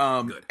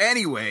 Good.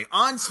 Anyway,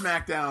 on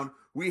SmackDown,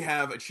 we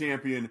have a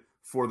champion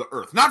for the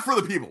Earth. Not for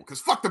the people, because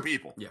fuck the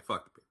people. Yeah,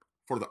 fuck the people.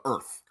 For the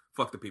Earth.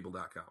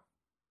 Fuckthepeople.com.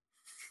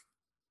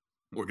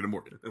 Morgan and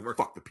Morgan. It works.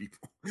 Fuck the people.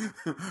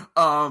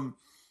 And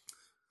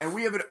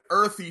we have an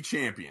earthy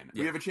champion.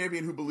 Yeah. We have a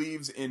champion who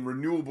believes in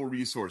renewable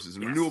resources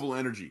and renewable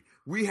energy.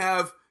 We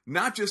have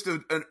not just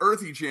an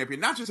earthy champion,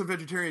 not just a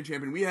vegetarian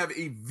champion, we have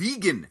a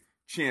vegan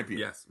champion.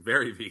 Yes,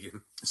 very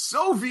vegan.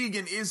 So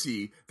vegan is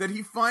he that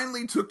he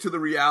finally took to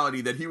the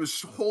reality that he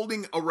was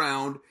holding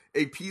around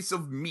a piece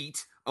of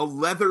meat, a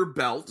leather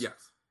belt.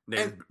 Yes.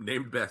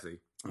 Named Bessie.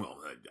 Well,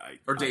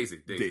 Or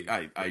Daisy.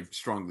 I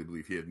strongly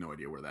believe he had no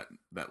idea where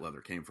that leather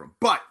came from.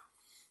 But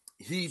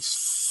he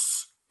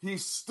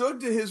stood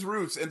to his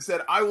roots and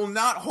said, I will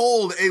not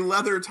hold a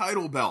leather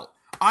title belt.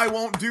 I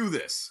won't do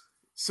this.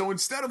 So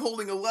instead of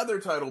holding a leather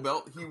title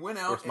belt, he went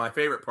Of out. course, my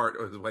favorite part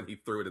was when he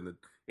threw it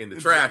in the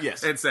trash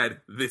Yes. and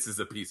said, "This is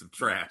a piece of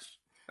trash."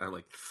 And I'm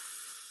like,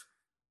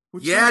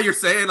 Which yeah, then- you're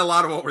saying a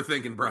lot of what we're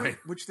thinking, Brian.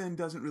 Which then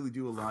doesn't really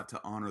do a lot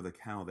to honor the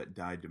cow that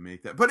died to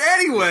make that. But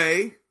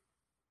anyway,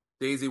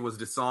 Daisy was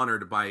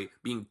dishonored by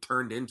being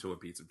turned into a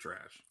piece of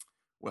trash.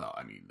 well,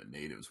 I mean, the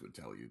natives would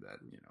tell you that,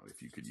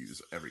 if you could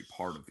use every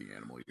part of the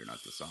animal, you're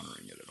not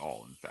dishonoring it at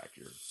all. In fact,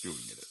 you're doing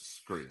it as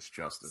greatest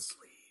justice.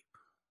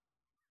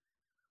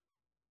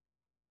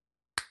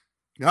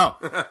 No.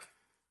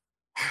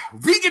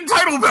 Vegan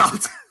title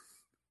belt!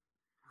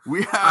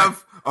 We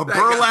have a that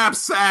burlap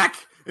sack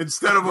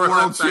instead of a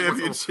world Sack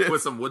championship.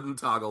 with some wooden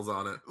toggles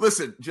on it.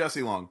 Listen,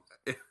 Jesse Long.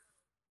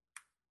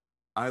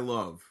 I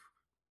love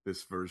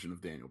this version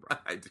of Daniel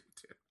Bryan. I do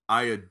too.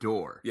 I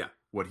adore Yeah.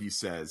 what he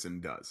says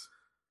and does.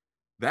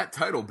 That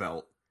title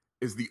belt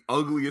is the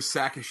ugliest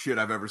sack of shit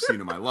I've ever seen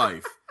in my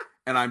life.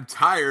 And I'm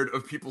tired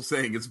of people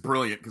saying it's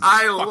brilliant. 'Cause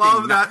I it's fucking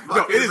love not. that No,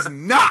 fucking- it is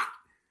not.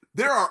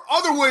 There are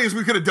other ways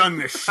we could have done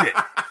this shit.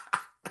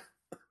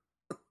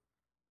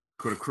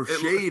 Could have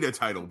crocheted a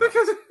title belt.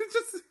 Because it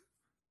just...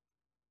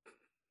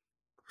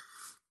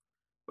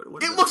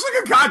 What It is looks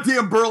like a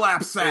goddamn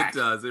burlap It sack.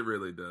 does. It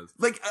really does.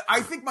 Like,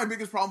 I think my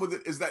biggest problem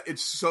with it is that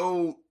it's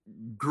so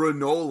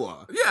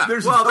granola. Yeah,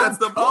 There's well, no that's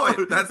the color.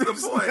 point. That's the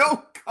There's point.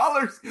 no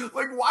colors.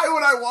 Like, why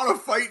would I want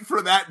to fight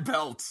for that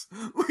belt?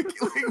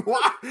 Like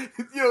why?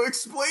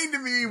 Explain to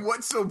me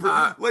what's so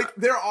like.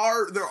 There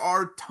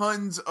are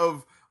tons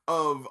of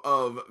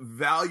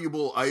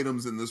valuable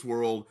items in this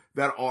world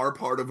that are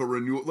part of a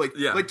renewal, like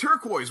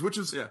turquoise, which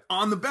is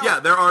on the belt. Yeah,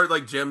 there are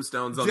like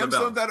gemstones on the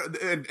belt.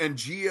 and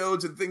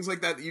geodes and things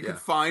like that you can Yeah.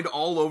 find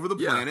all over the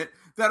Yeah. planet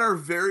that are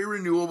very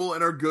renewable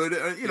and are good,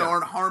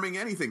 aren't harming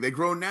anything. They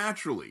grow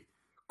naturally.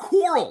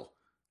 Coral.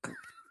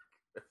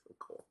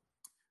 Coral.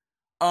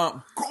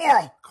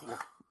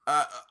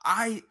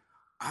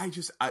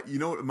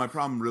 My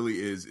problem really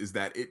is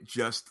that it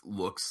just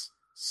looks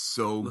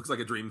so. Looks like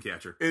a dream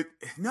catcher. It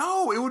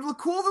would look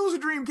cool if it was a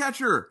dream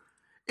catcher.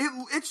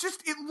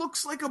 It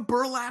looks like a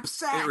burlap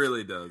sack. It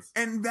really does.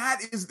 And that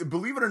is,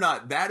 believe it or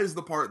not, that is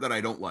the part that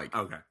I don't like.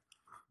 Okay.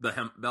 The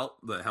hemp belt,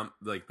 the hemp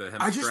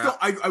I just strap.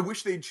 don't. I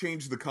wish they'd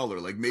changed the color,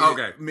 like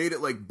made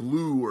it like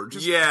blue or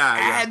just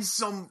add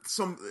some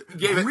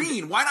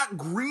green. Why not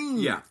green?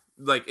 Yeah,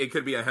 like it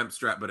could be a hemp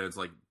strap, but it's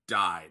like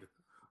dyed.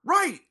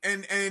 Right,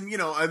 and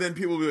then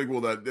people will be like,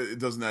 well, that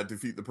doesn't that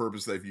defeat the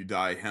purpose that if you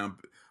dye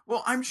hemp?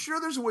 Well, I'm sure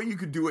there's a way you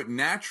could do it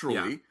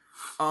naturally,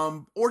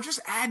 or just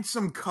add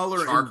some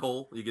color.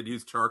 Charcoal. You could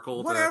use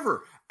charcoal.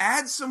 Whatever.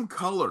 Add some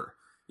color.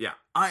 Yeah.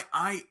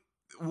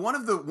 One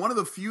of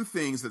the few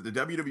things that the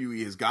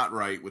WWE has got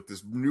right with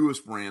this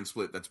newest brand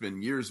split that's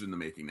been years in the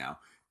making now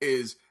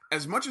is,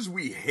 as much as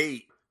we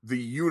hate the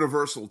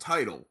Universal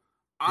title,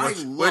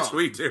 which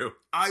we do.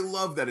 I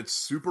love that it's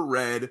super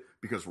red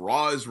because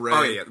Raw is red.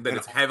 Oh yeah, that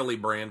it's heavily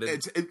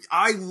branded.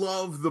 I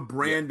love the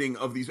branding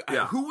of these.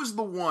 Yeah. Who was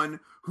the one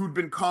who'd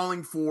been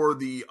calling for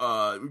the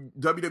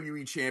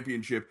WWE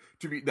Championship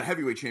to be the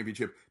Heavyweight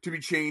Championship to be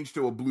changed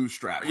to a blue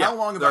strap? Yeah, How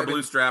long have our I been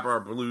blue strap or our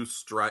blue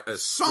stripe?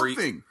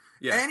 something?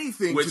 Yeah.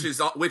 Anything, which is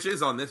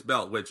on this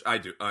belt, which I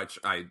do. I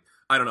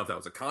don't know if that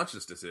was a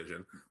conscious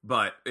decision,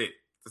 but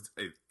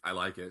I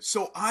like it.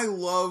 So I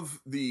love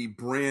the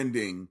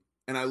branding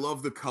and I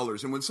love the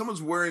colors. And when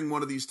someone's wearing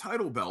one of these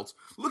title belts,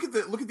 look at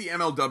the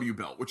MLW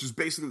belt, which is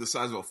basically the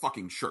size of a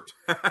fucking shirt.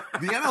 The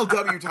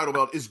MLW title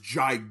belt is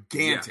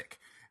gigantic.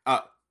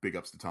 Big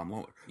ups to Tom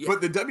Lawler. Yeah.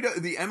 But the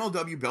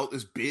MLW belt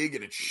is big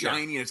and it's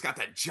shiny and it's got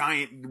that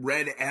giant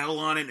red L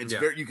on it. And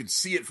it's you can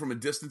see it from a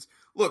distance.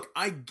 Look,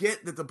 I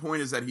get that the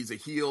point is that he's a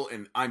heel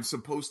and I'm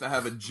supposed to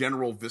have a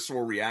general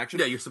visceral reaction.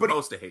 Yeah, you're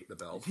supposed to hate the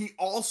belt. He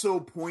also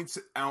points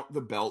out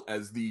the belt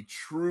as the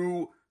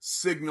true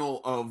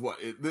signal of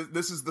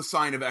this is the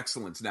sign of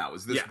excellence now,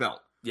 is this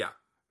belt. Yeah.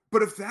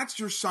 But if that's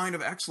your sign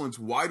of excellence,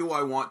 why do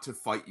I want to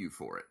fight you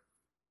for it?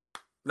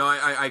 No,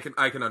 I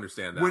can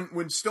understand that.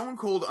 When Stone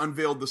Cold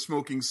unveiled the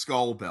Smoking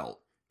Skull belt,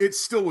 it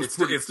still was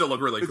pretty. It still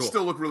looked really cool. It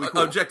still looked really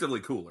cool. Objectively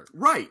cooler.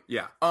 Right.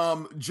 Yeah.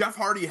 Jeff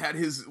Hardy had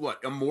his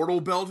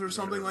Immortal belt or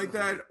something like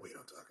that. We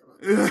don't talk about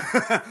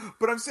that.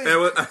 But I'm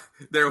saying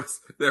there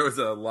was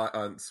a lot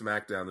on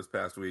SmackDown this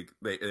past week.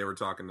 They were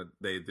talking.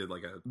 They did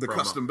like a promo.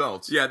 Custom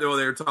belts. Yeah. They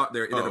were talking.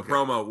 They did a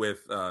promo with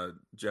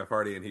Jeff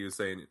Hardy, and he was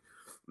saying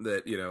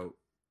that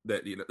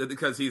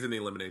because he's in the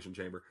Elimination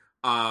Chamber.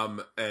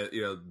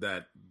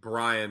 That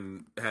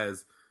Brian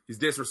he's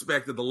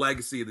disrespected the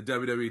legacy of the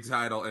WWE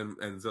title,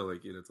 and so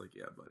it's like,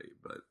 yeah, buddy,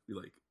 but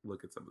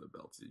look at some of the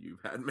belts that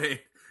you've had made.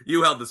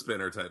 You held the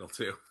spinner title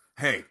too.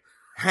 Hey,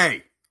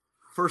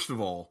 first of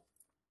all,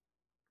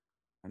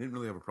 I didn't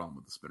really have a problem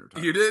with the spinner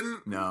title. You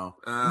didn't? No.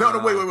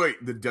 No,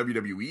 wait. The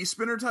WWE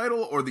spinner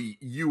title or the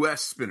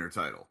US spinner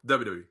title?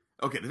 WWE.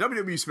 Okay, the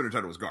WWE spinner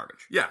title was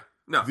garbage. Yeah.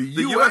 No, the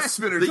US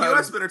spinner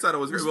title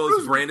was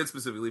was branded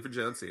specifically for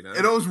John Cena.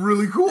 And it was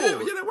really cool. Yeah,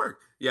 it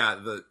worked. Yeah,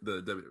 the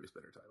WWE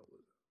spinner title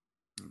was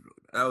really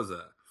bad. That was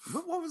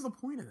what was the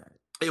point of that?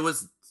 It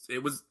was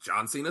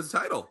John Cena's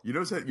title. You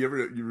notice that you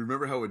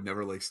remember how it would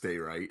never stay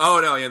right? Oh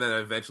no, and then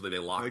eventually they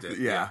locked it.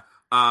 Yeah.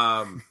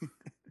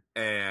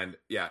 And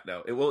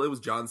it was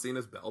John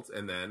Cena's belt,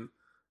 and then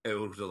it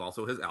was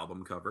also his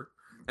album cover,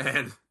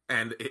 and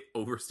it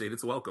overstayed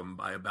its welcome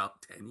by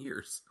about 10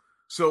 years.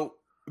 So,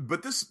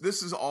 but this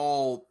is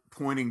all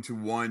pointing to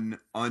one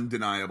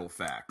undeniable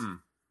fact.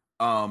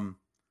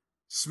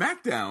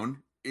 SmackDown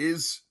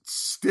is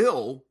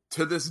still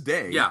to this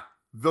day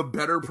the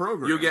better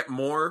program. You get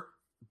more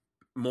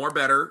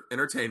better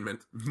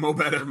entertainment. Mo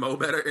better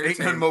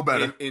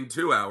entertainment in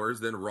 2 hours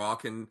than Raw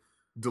can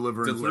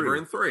deliver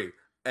in 3.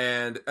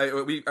 And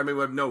we've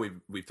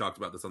talked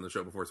about this on the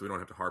show before, so we don't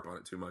have to harp on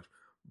it too much.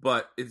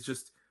 But it's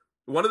just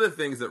one of the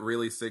things that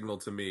really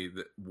signaled to me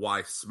that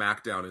why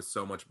SmackDown is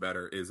so much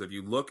better is if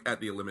you look at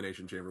the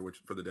Elimination Chamber, which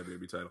for the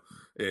WWE title,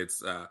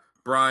 it's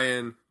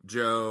Brian,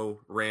 Joe,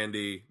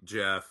 Randy,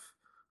 Jeff,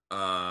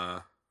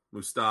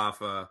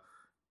 Mustafa,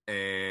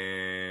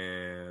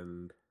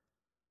 and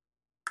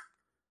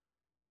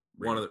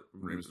one of the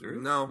Rey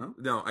Mysterio?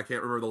 No, I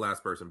can't remember the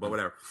last person, but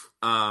whatever.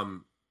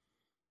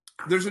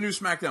 There's a new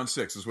SmackDown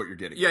 6 is what you're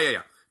getting.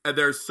 Yeah. And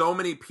there's so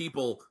many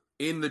people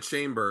in the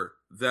chamber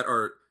that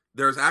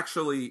there's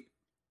actually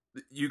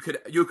you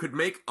could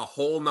make a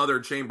whole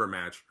nother chamber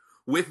match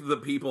with the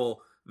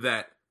people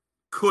that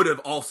could have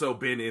also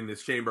been in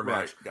this chamber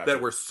match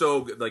that were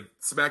so good. Like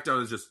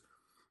SmackDown is just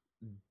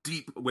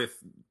deep with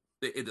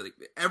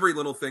every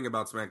little thing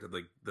about SmackDown.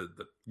 Like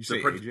you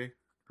say AJ?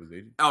 Was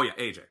AJ? Oh yeah,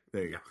 AJ.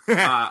 There you go.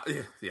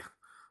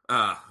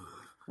 Yeah.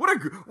 What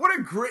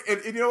a great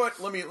and you know what?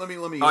 Let me.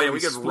 Oh yeah, we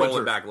can roll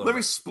it back a little. Let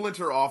me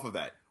splinter off of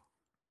that.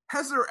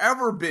 Has there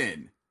ever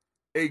been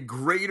a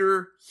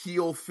greater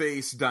heel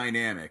face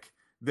dynamic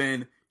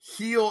than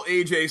heel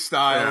AJ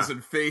Styles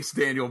and face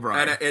Daniel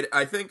Bryan? And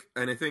I think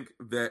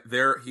that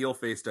their heel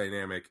face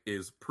dynamic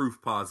is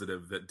proof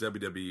positive that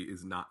WWE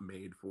is not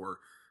made for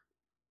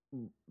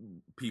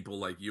people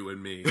like you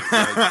and me,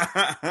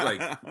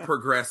 like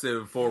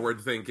progressive,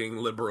 forward-thinking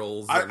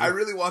liberals. I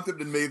really want them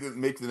to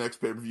make the next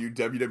pay-per-view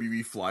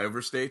WWE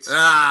flyover states.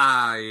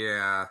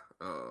 Yeah.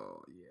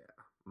 Oh, yeah.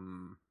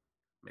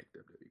 Make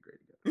WWE great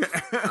again.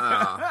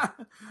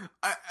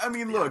 I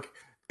mean, look,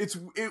 it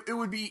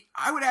would be.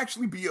 I would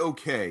actually be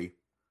okay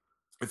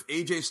if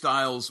AJ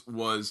Styles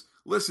was.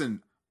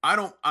 Listen,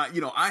 I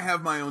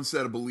have my own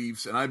set of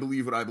beliefs, and I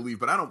believe what I believe,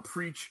 but I don't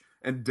preach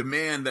and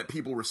demand that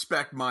people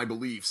respect my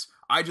beliefs.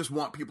 I just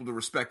want people to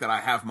respect that I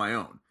have my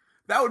own.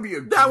 That would be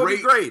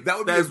great.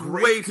 That's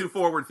way too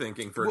forward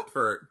thinking for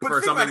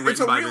something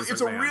written by Vince McMahon.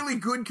 It's a really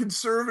good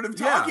conservative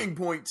talking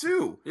point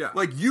too. Yeah.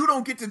 Like, you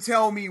don't get to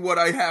tell me what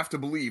I have to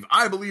believe.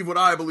 I believe what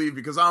I believe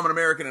because I'm an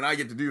American and I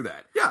get to do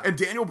that. Yeah. And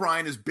Daniel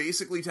Bryan is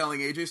basically telling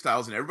AJ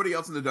Styles and everybody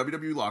else in the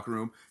WWE locker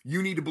room,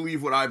 you need to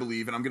believe what I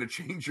believe, and I'm going to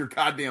change your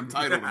goddamn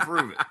title to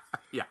prove it.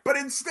 Yeah. But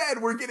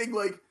instead, we're getting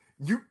like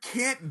You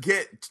can't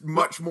get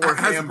much more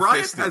has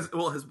ham-fisted.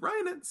 Has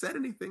Brian said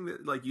anything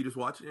that like you just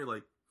watch it and you're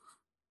like,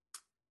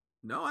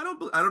 no, I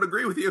don't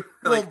agree with you.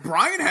 Well, Like,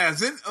 Brian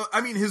hasn't.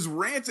 I mean, his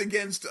rant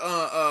against Vince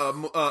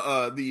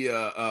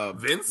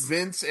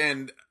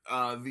and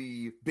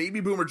the baby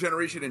boomer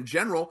generation in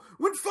general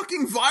went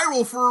fucking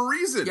viral for a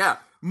reason. Yeah.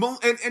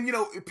 And you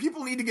know,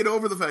 people need to get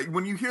over the fact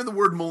when you hear the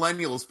word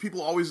millennials,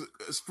 people always,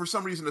 for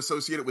some reason,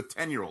 associate it with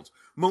 10-year-olds.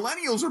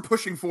 Millennials are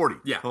pushing 40.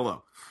 Yeah.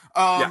 Hello.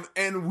 Yeah.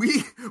 And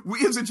we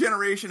as a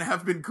generation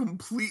have been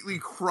completely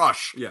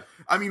crushed. Yeah.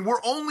 I mean,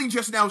 we're only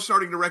just now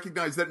starting to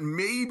recognize that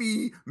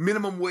maybe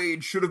minimum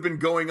wage should have been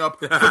going up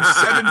from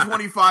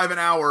 $7.25 an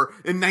hour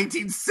in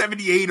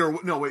 1978 or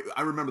no, wait,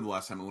 I remember the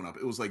last time it went up.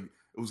 It was like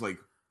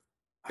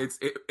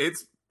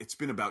it's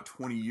been about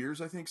 20 years,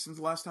 I think, since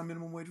the last time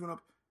minimum wage went up.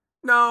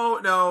 No,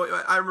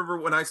 I remember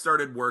when I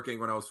started working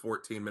when I was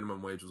 14,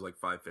 minimum wage was like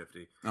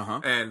 $5.50.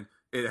 And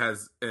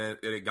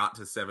it got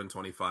to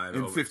 $7.25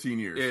 in 15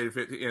 years.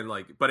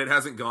 But it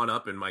hasn't gone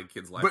up in my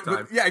kid's lifetime.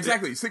 But yeah,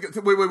 exactly.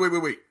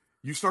 Wait.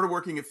 You started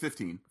working at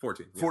 15.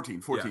 14. Yeah.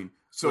 14. Yeah.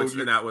 So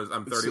and that was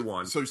I'm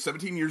 31. So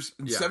 17 years.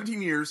 In Yeah.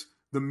 17 years,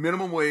 the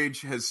minimum wage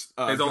has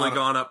only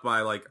gone up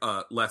by like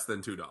less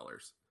than $2.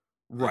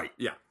 Right.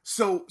 Yeah.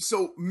 So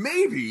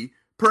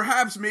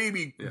perhaps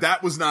that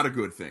was not a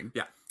good thing.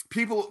 Yeah.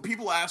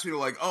 People ask me,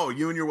 like, oh,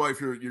 you and your wife,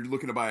 you're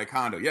looking to buy a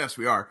condo. Yes,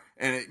 we are.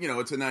 And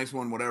it's a nice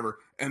one, whatever.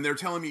 And they're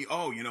telling me,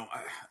 oh,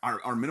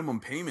 our minimum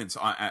payments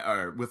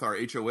are with our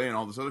HOA and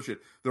all this other shit,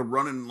 they're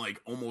running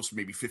like almost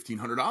maybe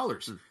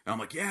 $1,500. And I'm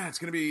like, yeah, it's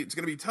gonna be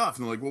tough.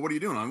 And they're like, well, what are you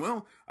doing? I'm like,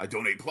 well, I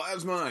donate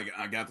plasma.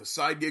 I got the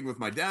side gig with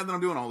my dad that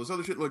I'm doing, all this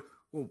other shit. Like,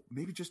 well,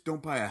 maybe just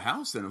don't buy a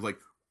house then. I was like,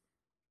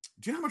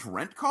 do you know how much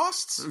rent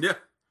costs? Yeah.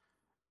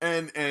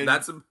 And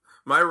that's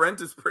my rent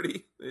is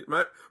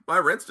my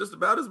rent's just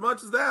about as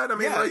much as that. I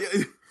mean, yeah.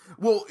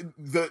 Well,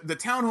 the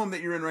townhome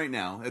that you're in right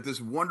now at this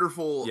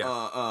wonderful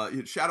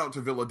shout out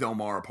to Villa Del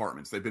Mar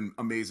Apartments. They've been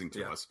amazing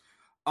to us.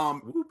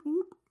 Whoop,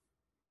 whoop.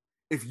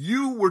 If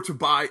you were to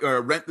buy or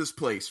rent this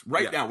place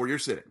right now where you're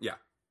sitting,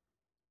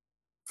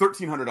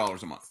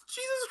 $1,300 a month.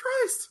 Jesus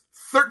Christ,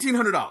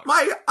 $1,300.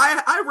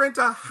 I rent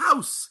a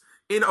house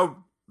in a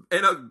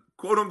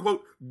quote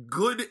unquote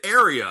good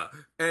area,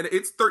 and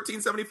it's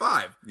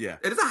 $1,375. Yeah,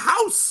 and it's a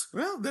house.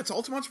 Well, that's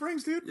Altamont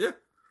Springs, dude. Yeah.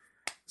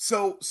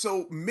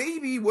 So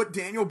maybe what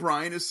Daniel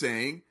Bryan is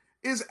saying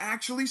is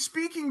actually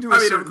speaking to a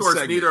certain of course,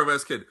 segment. neither of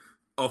us could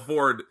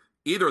afford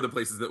either of the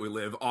places that we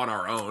live on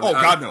our own. Oh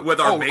God, no! With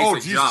our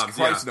basic Jesus jobs,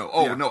 Christ, yeah. no!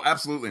 Oh Yeah. no,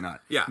 absolutely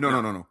not! Yeah, no.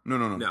 No.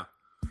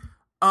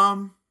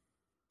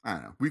 I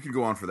don't know. We could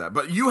go on for that,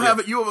 but you have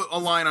a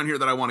line on here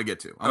that I want to get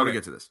to. I want to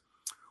get to this.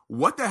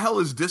 What the hell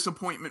is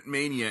disappointment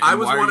mania? And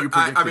why are you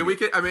predicting I mean, we it?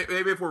 could. I mean,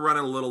 maybe if we're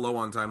running a little low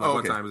on time, like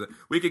what time is it?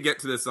 We could get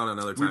to this on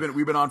another time.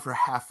 We've been on for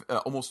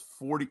almost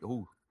 40. Oh,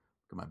 look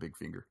at my big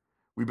finger.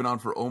 We've been on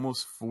for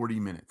almost 40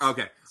 minutes.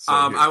 Okay. So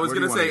I was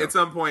going to say at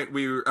some point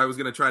I was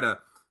going to try to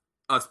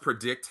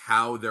predict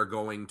how they're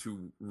going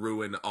to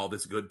ruin all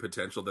this good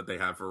potential that they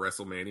have for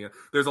WrestleMania.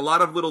 There's a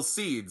lot of little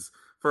seeds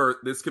for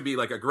this could be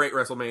like a great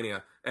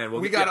WrestleMania, and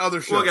we got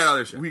other shows. We'll get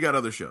other shit. We got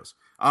other shows.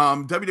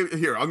 WWE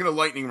here. I'm going to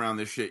lightning round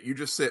this shit. You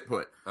just sit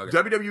put. Okay.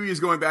 WWE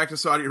is going back to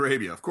Saudi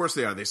Arabia. Of course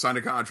they are. They signed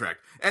a contract.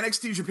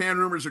 NXT Japan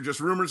rumors are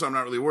just rumors. I'm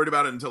not really worried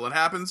about it until it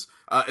happens.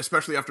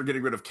 Especially after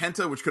getting rid of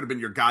Kenta, which could have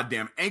been your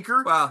goddamn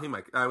anchor. Well, he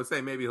might. I would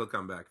say maybe he'll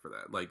come back for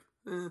that. Like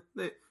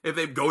if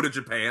they go to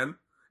Japan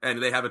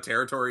and they have a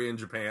territory in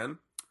Japan,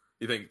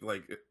 you think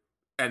like,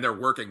 and they're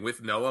working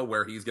with Noah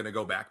where he's going to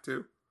go back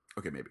to.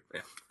 Okay, maybe.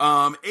 Yeah.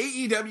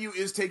 AEW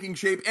is taking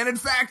shape, and in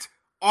fact,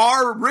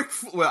 our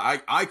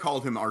I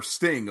called him our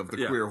Sting of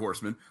the Queer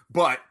Horsemen,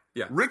 but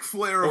Ric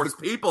Flair Horse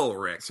people,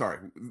 Rick. Sorry,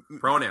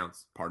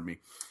 pronouns. Pardon me.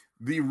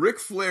 The Ric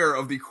Flair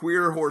of the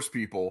Queer Horse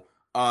people,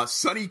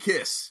 Sonny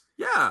Kiss.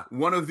 Yeah,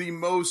 one of the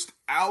most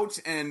out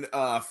and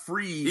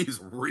free. He's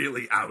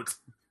really out.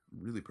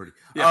 Really pretty.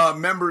 Yeah.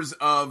 Members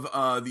of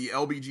the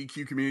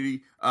LBGQ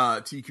community,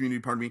 T community.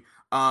 Pardon me.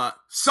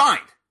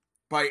 Signed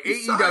by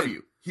AEW.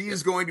 Signed. He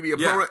is going to be a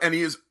pro, and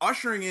he is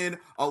ushering in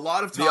a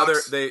lot of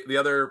talks. The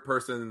other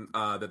person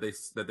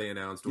that they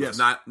announced was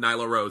Yes.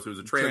 Nyla Rose, who's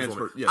a trans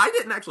woman. Yes. I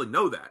didn't actually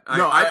know that.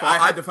 I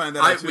had to find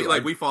that out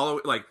too. We follow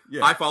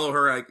I follow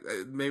her.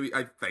 Maybe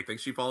I think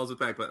she follows us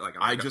back, but like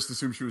I just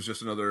assumed she was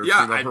just another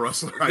female pro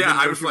wrestler.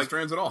 I was like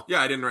trans at all.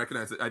 Yeah, I didn't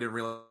recognize it. I didn't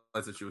realize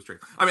that she was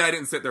trans. I mean, I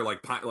didn't sit there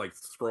like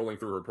scrolling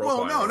through her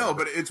profile. Well, no,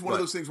 but it's one of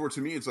those things where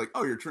to me it's like,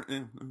 oh, you're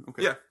trans.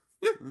 Okay. Yeah.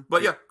 Yeah,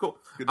 but yeah, cool.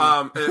 And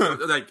I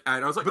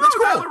was like, but that's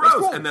cool. Nyla That's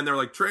Rose. cool. And then they're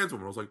like trans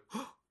woman. I was like,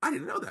 oh, I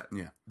didn't know that.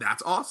 Yeah,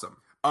 that's awesome.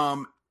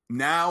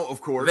 Now, of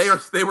course,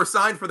 they were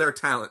signed for their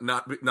talent,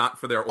 not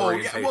for their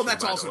orientation. Oh, yeah. Well,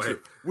 that's also true.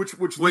 Which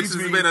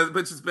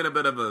has been a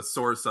bit of a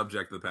sore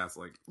subject the past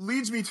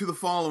leads me to the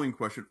following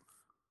question,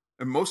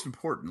 and most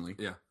importantly,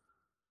 yeah,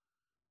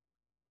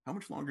 how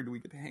much longer do we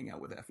get to hang out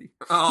with Effie?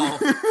 Oh,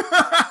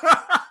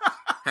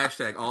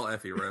 hashtag all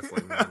Effie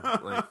wrestling. Man.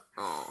 Like,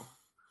 oh.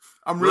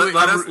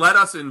 Let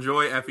us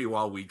enjoy Effie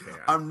while we can.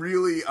 I'm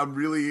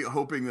really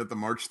hoping that the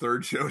March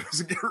 3rd show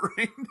doesn't get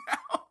rained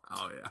out.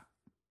 Oh yeah.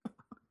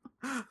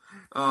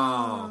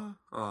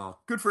 Oh.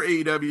 Good for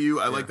AEW.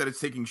 I Yeah. like that it's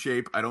taking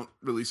shape. I don't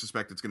really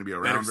suspect it's going to be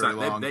Better around very sign-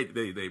 long. They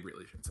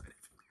really should sign it.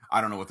 I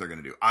don't know what they're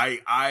going to do.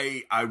 I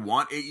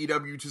want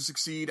AEW to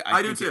succeed.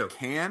 I do think too. It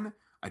can.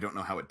 I don't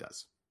know how it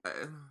does. Uh,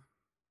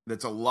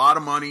 That's a lot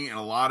of money and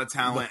a lot of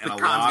talent the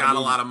and Khan's got a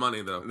moving- lot of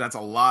money though. That's a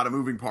lot of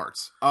moving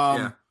parts.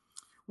 Yeah.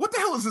 What the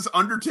hell is this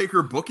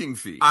Undertaker booking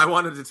fee? I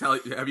wanted to tell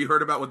you. Have you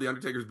heard about what the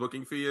Undertaker's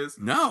booking fee is?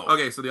 No.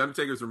 Okay, so the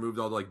Undertaker's removed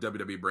all the like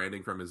WWE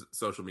branding from his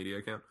social media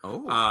account.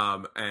 Oh.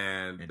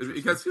 And Interesting.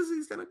 because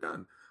he's kind of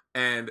done,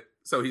 and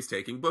so he's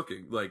taking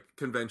booking, like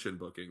convention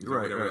bookings, or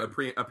Right, whatever,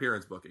 right.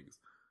 appearance bookings.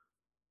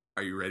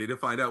 Are you ready to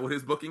find out what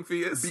his booking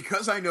fee is?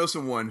 Because I know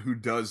someone who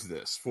does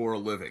this for a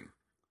living,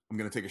 I'm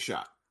going to take a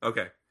shot.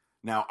 Okay,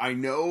 Now, I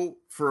know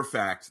for a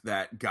fact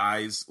that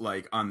guys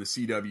like on the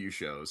CW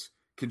shows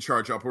can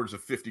charge upwards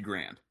of 50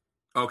 grand.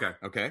 okay,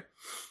 Okay.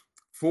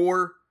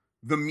 For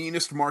the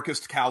meanest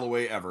Marcus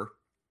Calloway ever,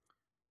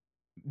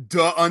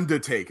 The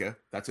Undertaker.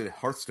 That's a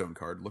Hearthstone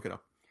card. Look it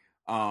up.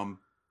 I'm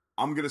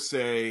going to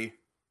say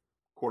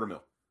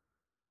 $250,000.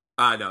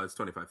 no, it's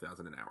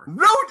 25,000 an hour.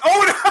 No!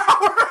 Oh, an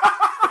hour!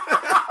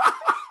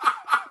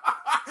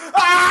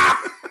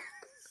 Ah!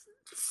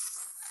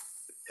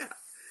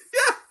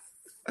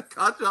 I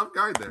caught you off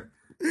guard there.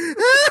 An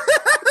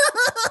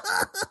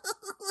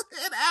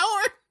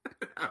hour?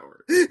 An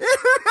hour.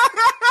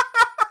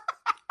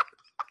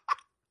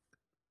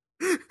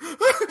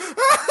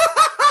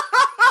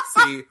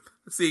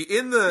 See,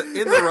 in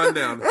the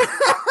rundown,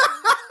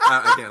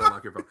 I can't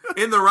unlock your phone.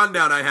 In the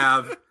rundown, I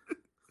have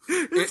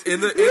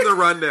in the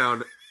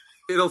rundown,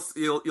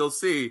 you'll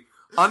see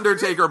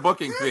Undertaker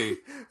booking fee,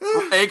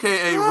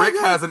 aka Rick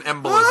has an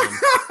embolism.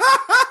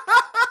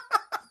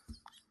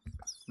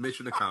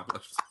 Mission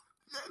accomplished.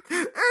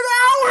 An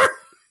hour!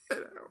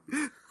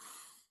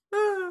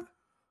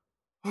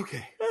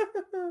 Okay.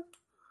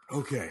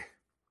 Okay.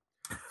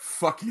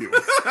 Fuck you.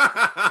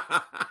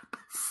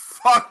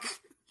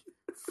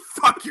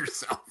 Fuck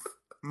yourself,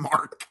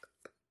 Mark.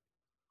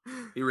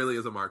 He really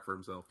is a mark for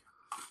himself.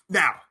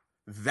 Now,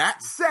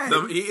 that said,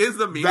 He is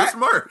the meanest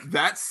mark.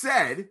 That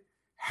said,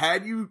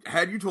 had you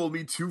told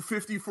me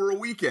 $250 for a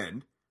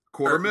weekend,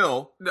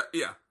 $250,000, No,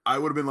 yeah, I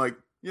would have been like,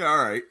 yeah, all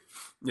right.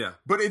 yeah,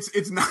 But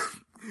it's not.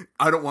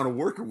 I don't want to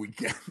work a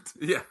weekend.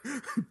 yeah,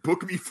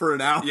 Book me for an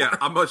hour. yeah.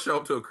 I'm gonna show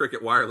up to a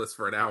Cricket Wireless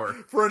for an hour.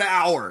 For an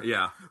hour.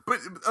 Yeah, But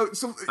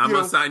so I'm you gonna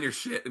know, sign your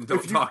shit and don't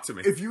if you- talk to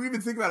me. If you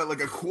even think about it, like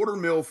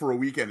 $250,000 for a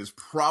weekend is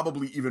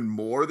probably even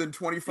more than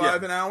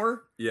 25 Yeah. an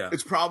hour. Yeah,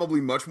 It's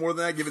probably much more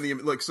than that, given the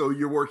like. So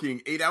you're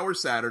working 8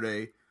 hours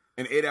Saturday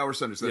and 8 hours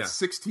Sunday. So that's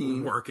Yeah.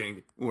 16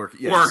 working. working.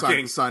 Yeah,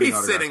 Working. signing He's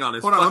autographs. sitting on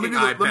his Hold let me fucking do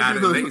the- let me iPad,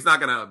 do and the-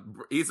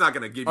 he's not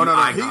gonna give Oh you no,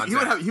 eye no,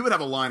 contact. he would have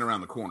a line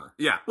around the corner.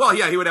 Yeah, well,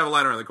 yeah, he would have a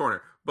line around the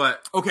corner,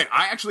 but Okay,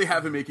 I actually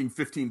have him making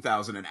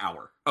 $15,000 an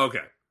hour.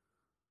 okay.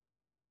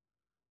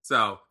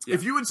 So yeah.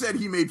 If you had said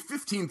he made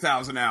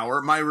 $15,000 an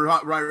hour, my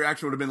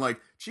reaction would have been like,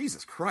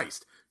 Jesus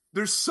Christ.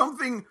 There's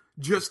something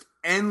just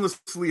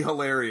endlessly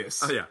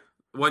hilarious. oh yeah,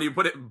 when you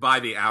put it by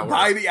the hour,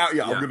 By the hour,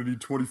 yeah, Yeah. I'm gonna need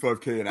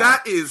 $25,000 an hour.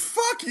 that is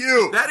Fuck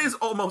you. that is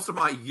almost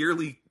my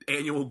yearly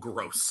annual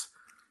gross.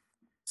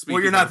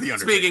 Well, you're not the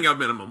Undertaker. Speaking of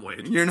minimum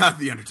wage, You're not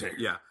the Undertaker.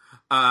 yeah,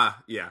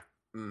 yeah,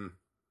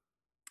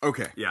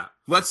 Okay. yeah,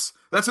 That's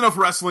enough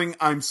wrestling.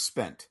 I'm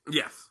spent.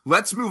 yes,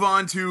 Let's move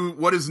on to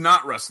what is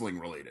not wrestling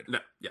related. no,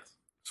 yes,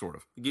 Sort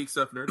of. geek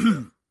stuff, nerd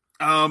stuff.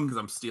 Um, Because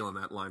I'm stealing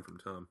that line from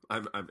Tom.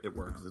 It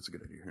works. that's a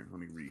good idea. Here, let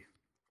me read.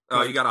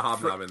 Oh, you got a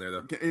hobnob in there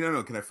though.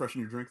 No. Can I freshen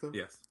your drink though?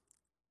 Yes.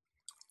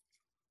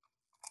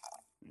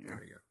 Yeah.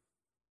 There you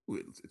go.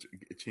 Ooh,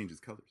 it changes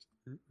colors.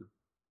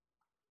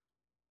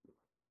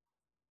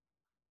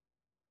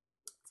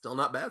 Still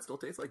not bad. Still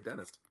tastes like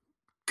dentist.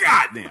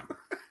 God damn.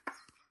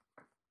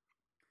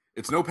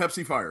 It's no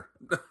Pepsi Fire.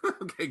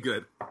 Okay,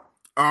 good.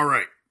 All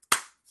right.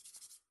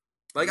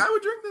 Like I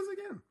would drink this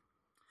again.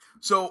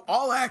 So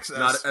All Access,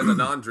 Not as a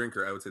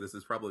non-drinker, I would say this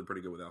is probably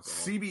pretty good with alcohol.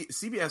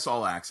 CBS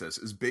All Access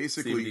is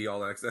basically CBD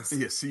all access.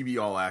 Yeah, CB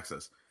All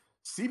Access.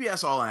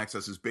 CBS All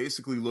Access is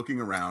basically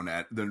looking around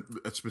at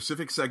a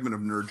specific segment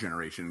of nerd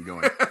generation and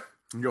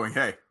going,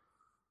 hey,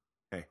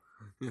 Yeah.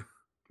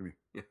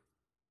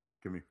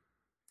 give me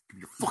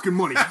your fucking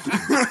money.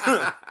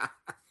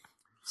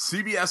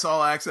 CBS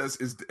All Access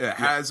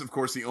has, of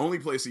course, the only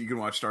place that you can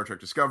watch Star Trek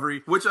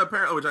Discovery. which I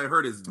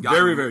heard is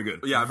Very, very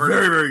good. Yeah, I've heard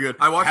very, it. very good.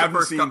 I watched haven't the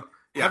first seen, couple.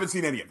 Yeah. Haven't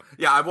seen any of them.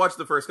 Yeah, I've watched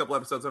the first couple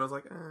episodes and I was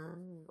like,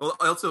 well,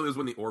 also it was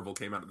when the Orville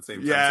came out at the same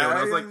time. too, and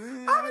I was like,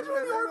 I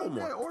enjoy the Orville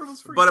more. Yeah,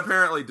 Orville's free. But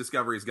apparently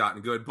Discovery's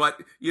gotten good. But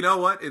you know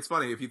what? It's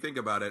funny if you think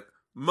about it.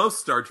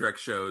 Most Star Trek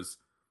shows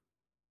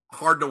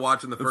hard to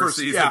watch in the first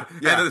season, yeah.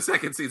 and then the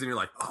second season you're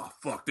like, oh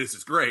fuck, this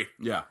is great.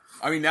 Yeah,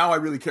 I mean, now I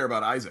really care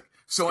about Isaac.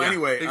 So Yeah,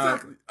 anyway,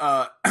 exactly.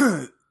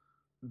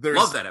 there's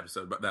Love that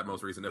episode, but that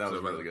most recent that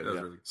episode was really good. That was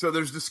Yeah. really good. So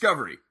there's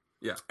Discovery.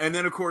 Yeah. And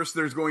then, of course,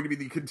 there's going to be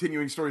the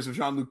continuing stories of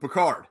Jean-Luc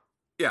Picard.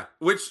 Yeah,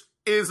 which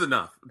is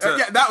enough. to-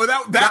 Yeah,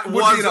 that that would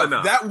was be enough.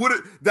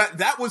 enough.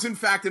 That was in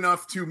fact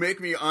enough to make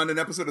me on an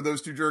episode of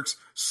Those Two Jerks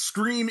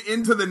scream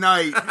into the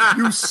night,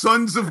 "You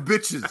sons of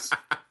bitches!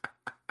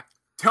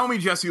 Tell me,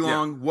 Jesse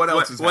Long, what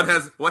else is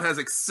happening? What has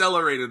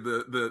accelerated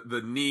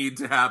the need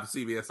to have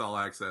CBS All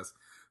Access?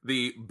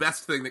 The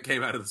best thing that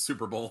came out of the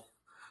Super Bowl.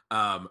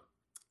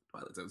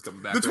 Twilight Zone's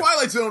coming back. The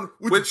Twilight Zone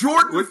with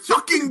Jordan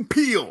fucking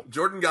Peele.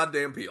 Jordan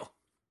goddamn Peele.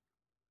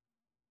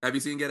 Have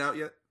you seen Get Out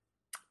yet?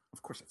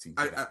 Of course, I've seen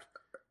Get Out.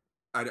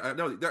 I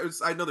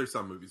know there's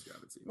some movies you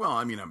haven't seen. Well,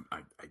 I mean,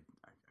 I've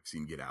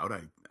seen Get Out.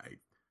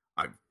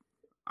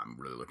 I'm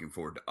really looking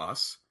forward to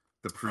Us.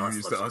 The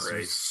previews to Us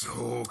are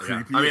so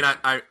creepy. Yeah.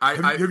 I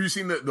mean, have you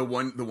seen the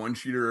one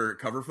sheeter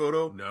cover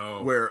photo?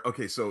 No. Where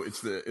so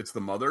it's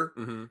the mother,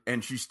 mm-hmm.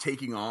 and she's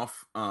taking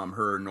off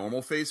her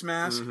normal face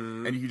mask,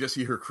 mm-hmm. and you can just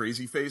see her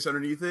crazy face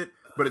underneath it.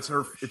 But it's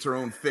her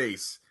own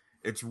face.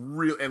 It's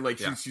real, and like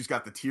she's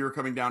got the tear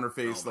coming down her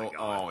face.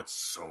 Oh, it's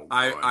so good.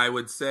 I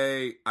would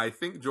say I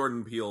think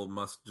Jordan Peele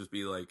must just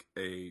be like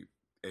a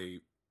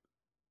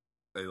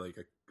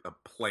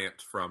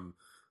plant from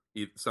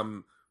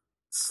some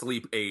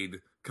sleep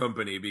aid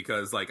company,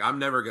 because like I'm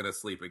never gonna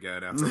sleep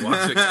again after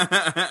watching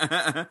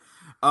it.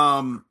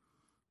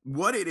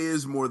 What it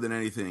is more than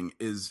anything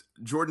is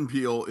Jordan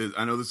Peele is,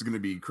 I know this is going to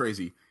be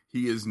crazy,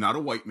 he is not a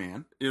white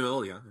man.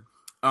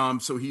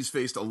 So he's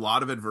faced a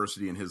lot of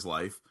adversity in his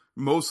life,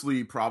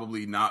 mostly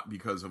probably not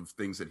because of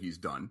things that he's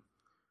done.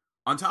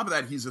 On top of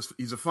that, he's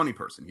a funny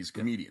person. He's a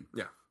comedian.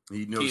 Yeah.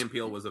 He knows Key and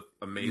Peele was an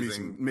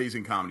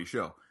amazing comedy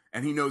show,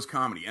 and he knows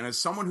comedy. And as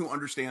someone who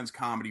understands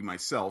comedy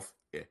myself,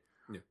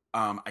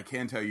 I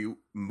can tell you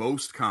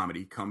most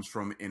comedy comes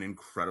from an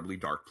incredibly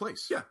dark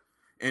place. Yeah.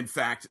 In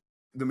fact,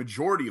 the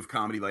majority of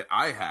comedy like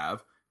I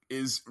have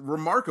is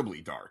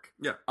remarkably dark.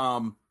 Yeah.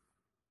 And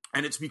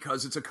it's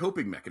because it's a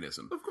coping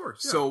mechanism. Of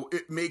course. Yeah. So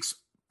it makes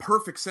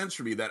perfect sense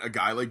for me that a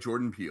guy like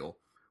Jordan Peele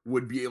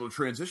would be able to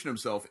transition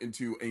himself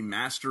into a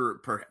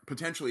master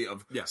potentially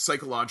of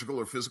psychological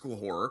or physical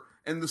horror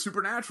and the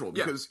supernatural,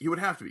 because he would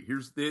have to be.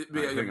 Here's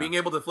being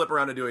able to flip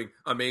around and doing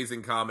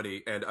amazing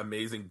comedy and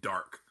amazing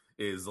dark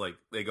is like,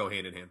 they go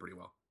hand in hand pretty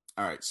well.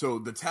 All right. So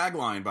the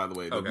tagline, by the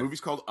way, the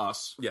movie's called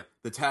Us. Yeah.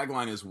 The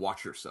tagline is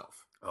 "Watch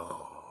Yourself."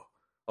 Oh,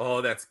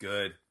 that's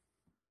good.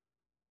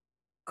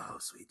 Oh,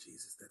 sweet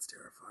Jesus, that's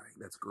terrifying.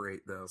 That's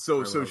great though.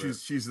 So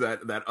she's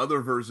that other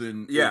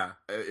version.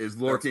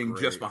 Is lurking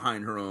just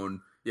behind her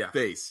own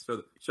face.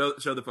 Show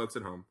the folks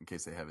at home in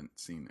case they haven't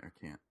seen or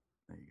can't.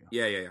 There you go.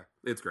 Yeah.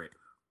 It's great.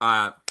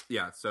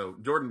 So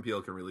Jordan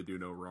Peele can really do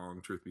no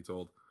wrong, truth be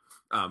told.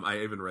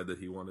 I even read that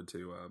he wanted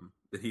to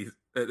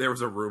there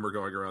was a rumor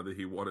going around that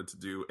he wanted to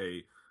do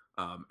a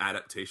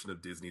adaptation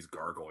of Disney's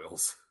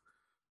Gargoyles,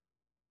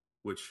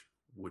 which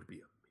would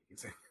be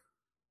amazing.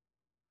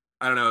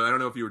 I don't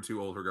know if you were too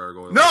old for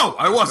Gargoyles. No,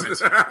 I wasn't.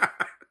 Just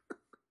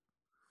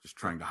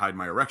trying to hide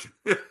my erection.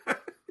 So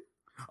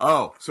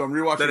I'm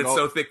rewatching that it's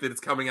so thick that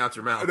it's coming out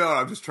your mouth. No,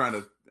 I'm just trying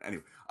to.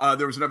 Anyway,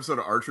 there was an episode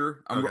of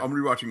Archer. I'm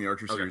rewatching the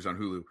Archer series on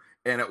Hulu,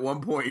 and at one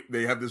point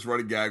they have this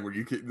running gag where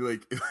you can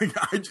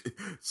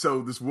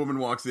so this woman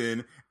walks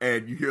in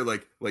and you hear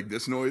like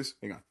this noise.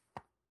 Hang on.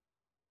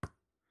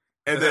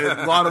 And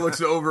then Lana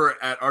looks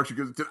over at Archer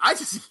and goes, "Did I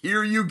just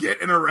hear you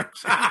get an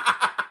erection?"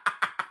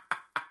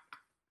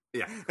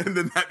 Yeah. And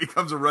then that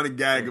becomes a running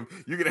gag of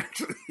you can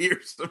actually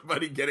hear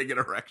somebody getting an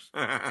erection.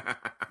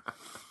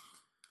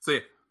 So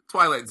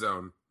Twilight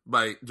Zone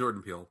by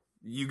Jordan Peele.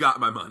 You got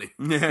my money.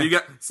 Yeah. You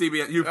got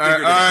CBS. You figured all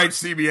it out. right,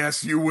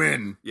 CBS, you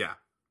win. Yeah.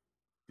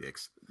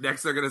 Dicks.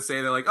 Next they're going to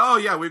say, they're like, oh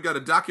yeah, we've got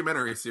a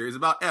documentary series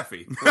about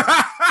Effie.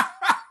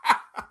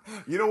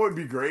 You know what would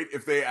be great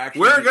if they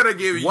actually... We're going to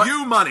give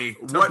you money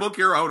to book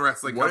your own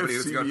wrestling company.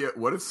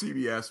 What if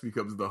CBS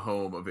becomes the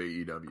home of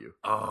AEW?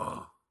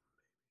 Oh.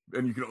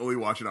 And you can only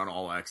watch it on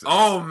All Access.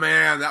 Oh,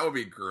 man, that would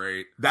be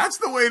great. That's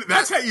the way...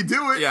 That's how you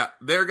do it. Yeah,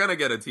 they're going to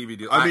get a TV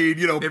deal. I mean,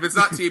 if it's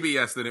not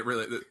TBS, then it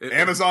really...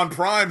 Amazon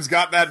Prime's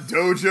got that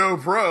Dojo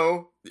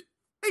Pro.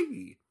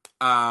 Hey.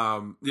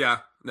 Yeah,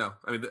 no.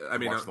 I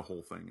mean, watched the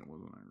whole thing. It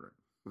wasn't that great.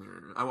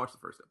 I watched the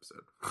first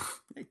episode.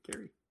 Hey,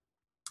 Carrie.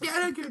 Yeah,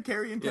 I get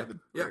Carrie and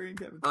Kevin. Yeah. Carrie and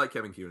Kevin. I like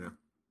Kevin Q now.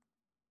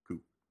 Cool.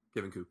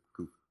 Kevin Q.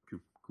 Cool.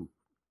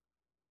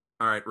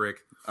 All right,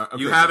 Rick. Okay,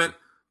 you haven't...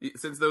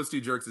 Since Those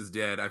Two Jerks is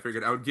dead, I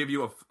figured I would give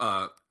you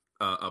a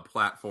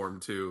platform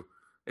to,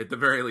 at the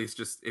very least,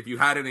 just if you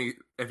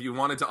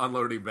wanted to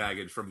unload any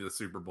baggage from the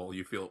Super Bowl,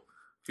 you feel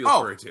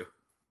free to.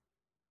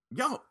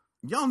 Y'all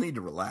need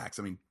to relax.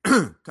 I mean,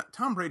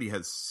 Tom Brady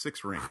has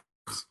 6 rings.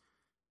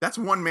 That's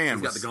one man.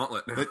 He's got the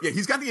gauntlet.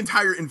 He's got the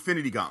entire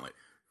Infinity Gauntlet.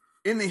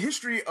 In the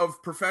history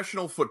of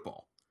professional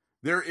football,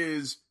 there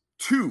is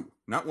 2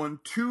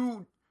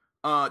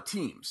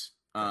 teams,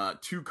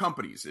 2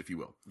 companies, if you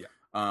will. Yeah.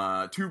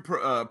 2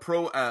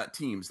 pro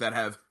teams that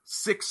have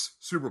 6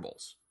 Super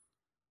Bowls.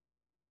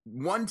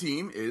 One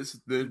team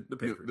is the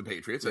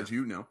Patriots, as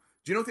you know.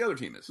 Do you know what the other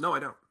team is? No, I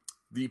don't.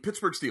 The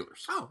Pittsburgh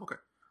Steelers. Oh, okay.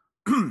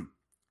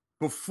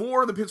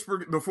 Before the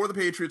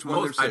Patriots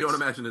won their 6. I don't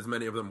imagine as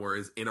many of them were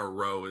as in a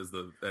row as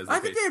the I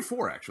think they had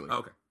 4 actually. Oh,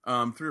 okay.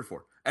 3 or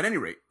 4. At any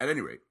rate,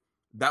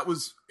 that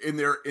was in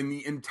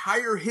the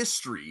entire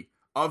history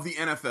of the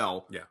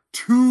NFL. Yeah.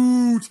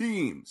 2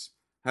 teams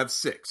have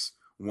 6.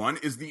 One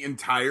is the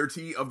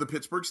entirety of the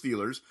Pittsburgh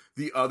Steelers.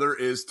 The other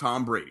is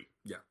Tom Brady.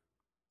 Yeah.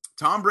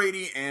 Tom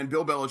Brady and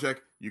Bill Belichick,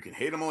 you can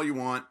hate them all you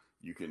want.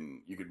 You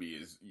can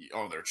be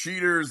they're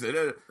cheaters.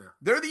 They're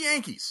the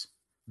Yankees.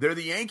 They're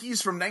the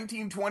Yankees from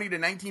 1920 to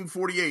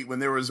 1948 when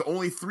there was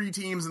only 3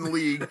 teams in the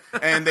league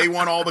and they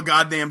won all the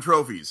goddamn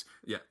trophies.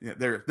 Yeah.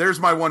 There's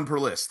my one per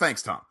list.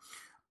 Thanks, Tom.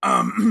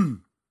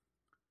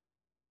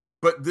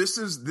 But this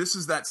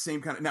is that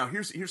same kind of. Now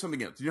here's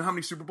something else. Do you know how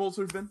many Super Bowls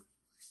there's been?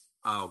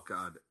 Oh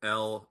God,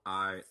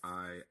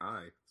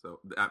 LIII. So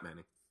that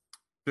many.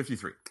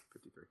 53.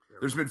 53.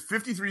 There's been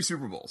 53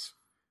 Super Bowls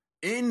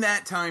in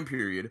that time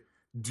period.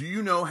 Do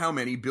you know how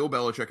many Bill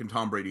Belichick and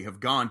Tom Brady have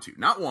gone to?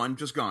 Not one,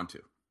 just gone to.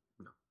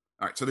 No.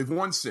 All right, so they've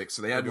won 6,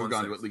 so they had to have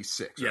gone 6. to at least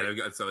 6. Yeah, right? they've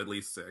got, so at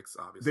least 6,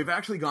 obviously. They've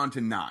actually gone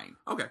to 9.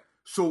 Okay.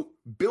 So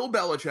Bill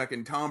Belichick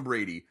and Tom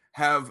Brady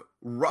have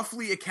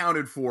roughly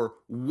accounted for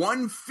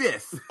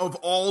 1/5 of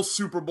all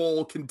Super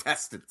Bowl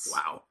contestants.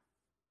 Wow.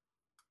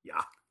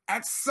 Yeah.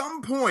 At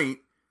some point,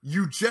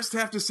 you just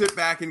have to sit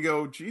back and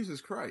go,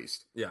 Jesus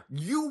Christ. Yeah.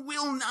 You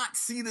will not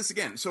see this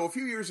again. So a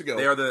few years ago.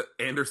 They are the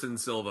Anderson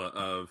Silva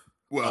of.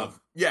 Well,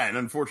 yeah, and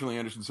unfortunately,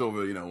 Anderson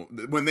Silva,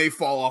 when they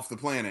fall off the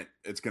planet,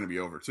 it's going to be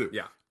over too.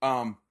 Yeah.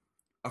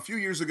 A few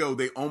years ago,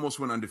 they almost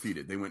went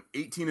undefeated. They went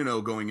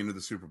 18-0 going into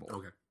the Super Bowl.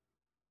 Okay.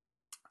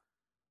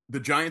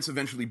 The Giants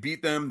eventually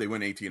beat them. They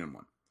went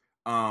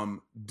 18-1.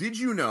 Do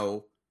you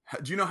know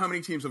how many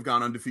teams have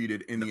gone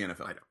undefeated in the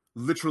NFL? I don't.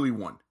 Literally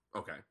one.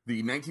 Okay.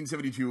 The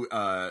 1972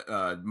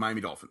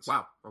 Miami Dolphins.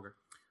 Wow. Okay.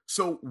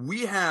 So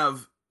we had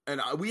an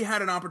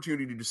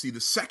opportunity to see the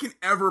second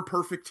ever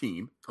perfect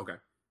team. Okay.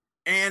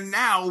 And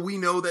now we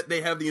know that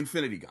they have the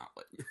Infinity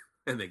Gauntlet.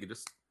 And they could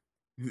just.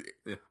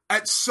 Yeah.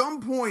 At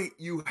some point,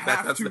 you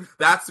have to.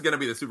 That's going to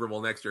be the Super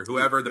Bowl next year.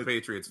 Whoever the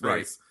Patriots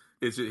face,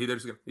 right.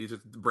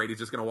 Brady's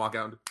just going to walk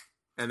out,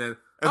 and then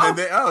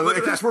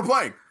I guess we're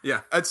playing.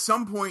 Yeah. At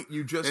some point,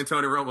 you just. And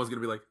Tony Romo's going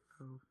to be like,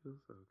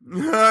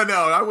 No,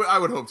 I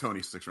would hope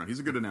Tony sticks around. He's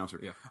a good announcer.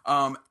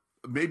 Yeah.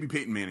 Maybe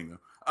Peyton Manning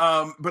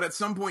though. But at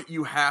some point,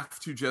 you have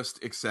to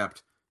just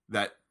accept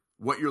that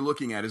what you're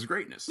looking at is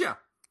greatness. Yeah.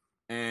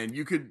 And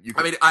you could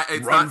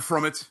it's run not,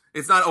 from it.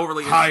 It's not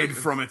overly hide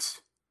from it.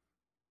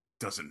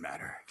 Doesn't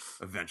matter.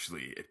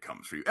 Eventually, it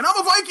comes for you. And I'm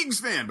a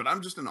Vikings fan, but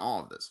I'm just in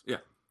awe of this. Yeah.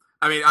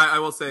 I mean, I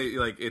will say,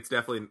 like, it's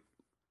definitely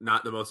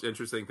not the most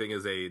interesting thing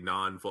as a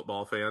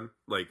non-football fan.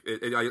 Like,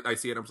 I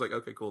see it, I'm just like,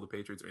 okay, cool, the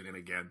Patriots are in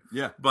again.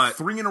 Yeah. But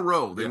 3 in a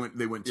row. They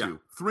went 2.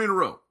 3 in a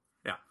row.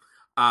 Yeah.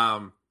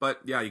 But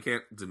yeah, you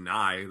can't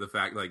deny the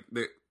fact, like,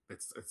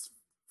 it's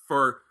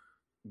for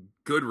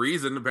good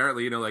reason,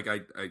 apparently. I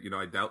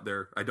doubt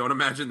I don't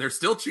imagine they're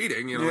still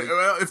cheating.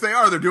 Well, if they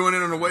are, they're doing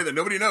it in a way that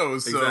nobody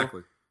knows. So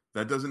exactly.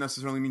 That doesn't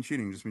necessarily mean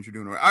cheating. It just means you're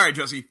doing it right. All right,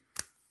 Jesse.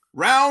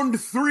 Round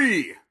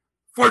 3.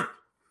 Fight.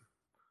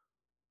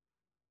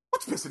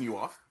 What's pissing you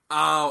off?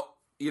 Oh,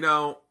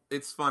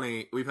 it's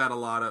funny. We've had a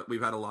lot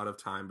of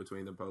time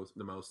between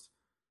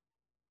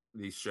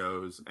these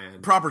shows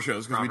and proper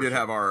shows, because we did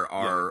have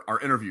our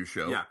interview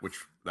show, which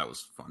that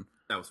was fun.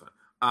 That was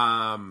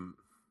fun.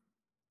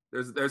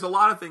 There's a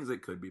lot of things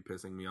that could be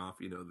pissing me off.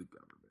 The government.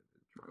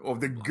 Oh,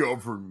 the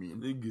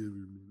government.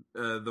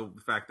 The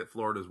fact that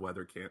Florida's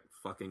weather can't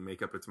fucking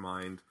make up its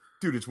mind.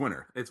 Dude, it's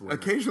winter. It's winter.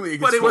 Occasionally it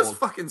gets but it cold. was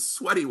fucking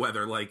sweaty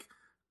weather. Like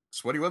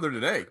sweaty weather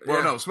today.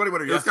 Well, no, sweaty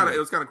weather yesterday. It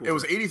was kind of cool. It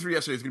was 83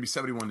 yesterday. It's gonna be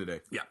 71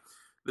 today. Yeah.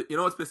 You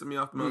know what's pissing me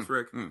off the most,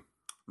 Rick?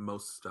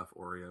 Most stuffed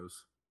Oreos.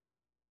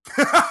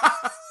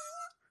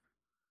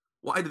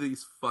 Why do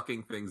these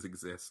fucking things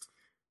exist,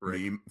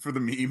 Rick? For the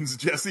memes,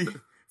 Jesse.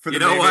 For the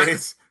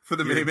memes. For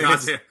the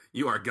memes.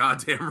 You are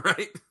goddamn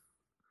right.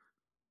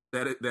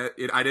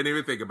 I didn't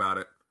even think about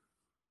it.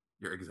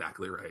 You're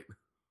exactly right.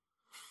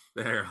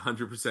 They're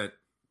 100%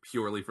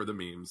 purely for the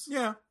memes.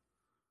 Yeah.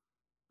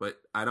 But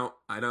I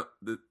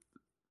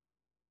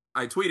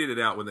tweeted it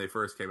out when they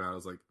first came out. I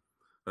was like,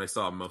 when I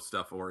saw most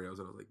stuffed Oreos,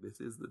 and I was like, this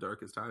is the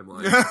darkest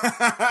timeline.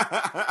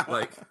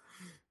 Like,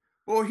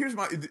 well, here's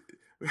my,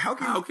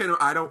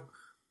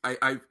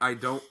 I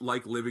don't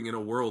like living in a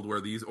world where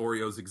these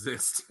Oreos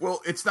exist. Well,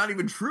 it's not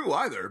even true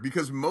either,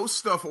 because most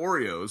stuffed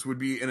Oreos would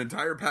be an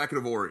entire packet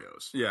of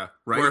Oreos. Yeah,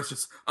 right. Where it's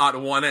just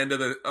on one end of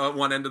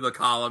the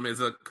column is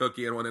a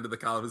cookie, and one end of the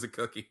column is a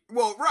cookie.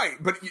 Well, right,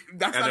 but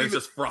that's not even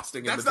just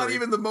frosting. That's not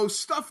even the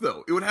most stuff,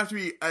 though. It would have to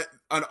be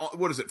on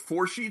what is it?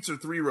 4 sheets or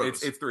 3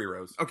 rows? It's 3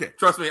 rows. Okay,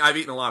 trust me, I've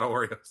eaten a lot of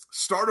Oreos.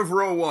 Start of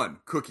row 1,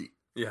 cookie.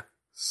 Yeah,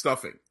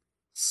 stuffing.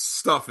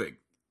 It's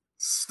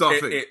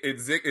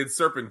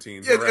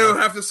serpentine. It'll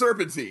have to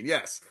serpentine,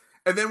 yes.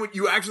 And then when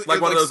you actually like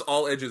one of those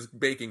all edges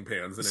baking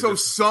pans. And so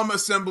some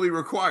assembly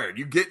required.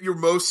 You get your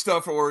most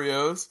stuffed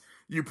Oreos.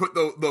 You put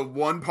the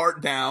one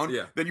part down.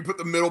 Yeah. Then you put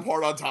the middle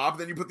part on top.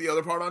 Then you put the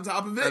other part on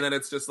top of it. And then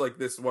it's just like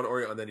this one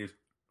Oreo, and then you.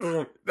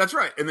 That's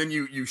right. And then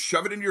you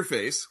shove it in your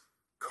face.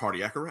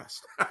 Cardiac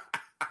arrest.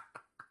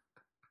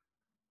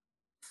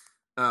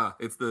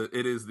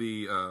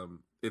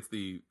 It's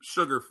the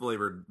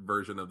sugar-flavored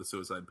version of the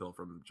suicide pill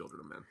from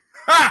Children of Men.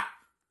 Ha!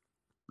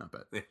 Not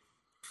bad. Yeah.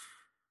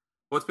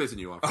 What's pissing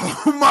you off?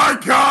 Oh my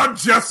God,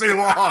 Jesse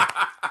Law!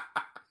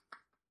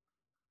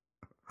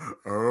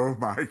 Oh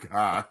my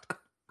god.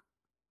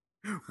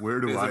 Where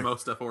do Is I it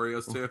most stuff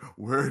Oreos too?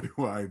 Where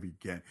do I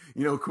begin?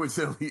 You know,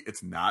 coincidentally,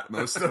 it's not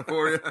most stuff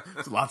Oreo.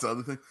 It's lots of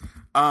other things.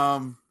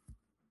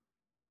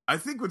 I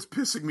think what's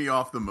pissing me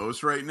off the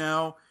most right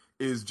now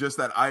is just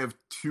that I have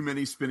too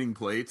many spinning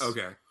plates.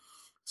 Okay.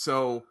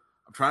 So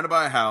I'm trying to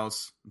buy a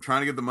house. I'm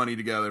trying to get the money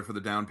together for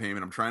the down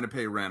payment. I'm trying to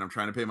pay rent. I'm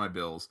trying to pay my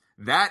bills.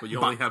 But you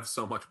only have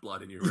so much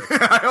blood in you.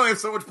 I only have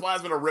so much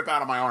plasma to rip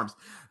out of my arms.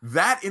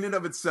 That in and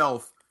of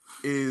itself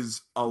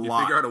is a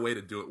lot. Figure out a way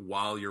to do it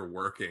while you're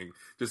working,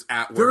 just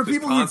at work. There are just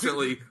people who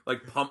constantly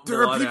like pump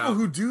There are blood people out.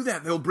 who do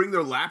that. They'll bring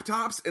their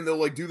laptops and they'll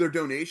like do their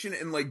donation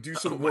and like do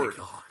some Oh my work.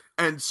 God.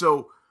 And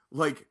so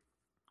like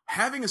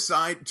having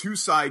two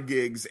side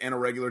gigs and a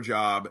regular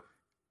job,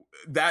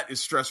 that is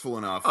stressful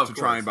enough Of to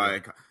try and course, buy a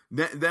car.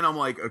 Then I'm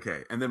like,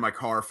 okay. And then my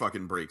car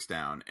fucking breaks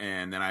down.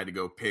 And then I had to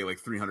go pay like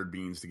 300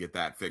 beans to get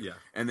that fixed. Yeah.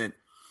 And then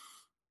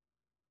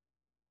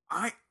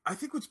I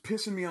think what's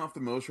pissing me off the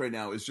most right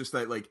now is just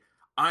that like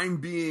I'm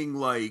being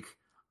like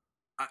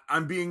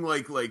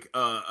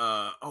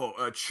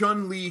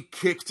Chun-Li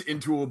kicked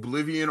into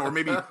oblivion, or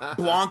maybe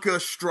Blanca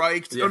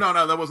striked. Yeah. Oh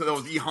no, that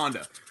was E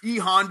Honda. E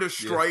Honda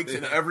strikes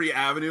in every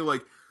avenue.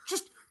 Like,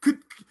 just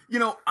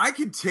I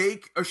could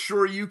take a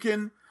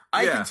Shoryuken.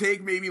 I Yeah. can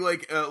take maybe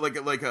like a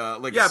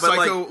Yeah, but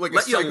psycho, like, a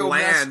let you psycho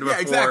land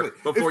mask.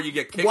 before you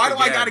get kicked. Why do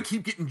I again. got to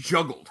keep getting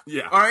juggled?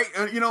 Yeah. All right.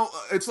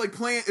 It's like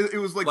playing. It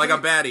was like like a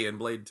playing, baddie in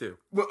Blade 2.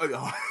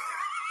 well,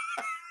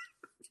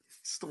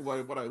 still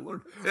what I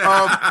learned. You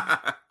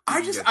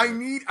get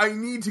I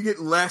need to get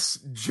less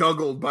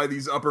juggled by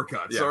these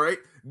uppercuts. Yeah. All right.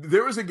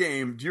 There was a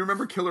game. Do you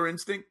remember Killer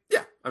Instinct?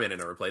 Yeah, I mean, I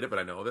never played it, but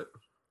I know of it.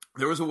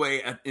 There was a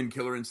way in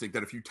Killer Instinct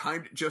that if you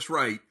timed it just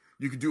right,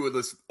 you could do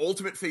this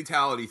ultimate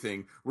fatality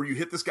thing where you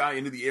hit this guy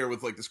into the air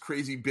with like this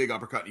crazy big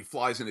uppercut and he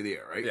flies into the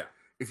air, right? Yeah.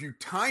 If you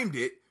timed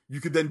it,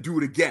 you could then do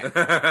it again.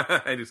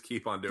 I just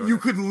keep on doing You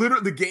it. could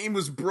literally, the game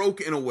was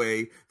broke in a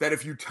way that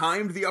if you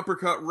timed the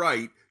uppercut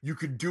right, you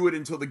could do it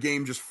until the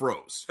game just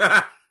froze.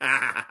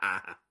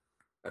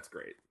 That's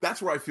great.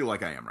 That's where I feel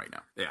like I am right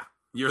now. Yeah.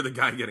 You're the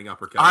guy getting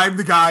uppercut. I'm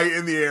the guy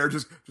in the air.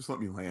 Just let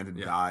me land and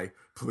Yeah. die,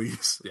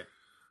 please. Yeah.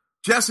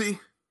 Jesse,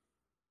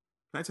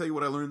 can I tell you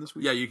what I learned this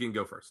week? Yeah, you can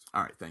go first.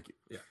 All right, thank you.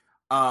 Yeah.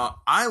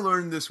 I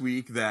learned this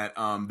week that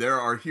there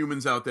are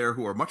humans out there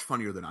who are much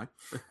funnier than I,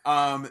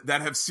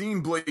 that have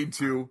seen Blade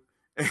 2,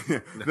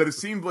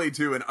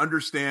 and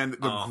understand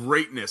the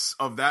greatness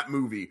of that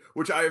movie,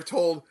 which I have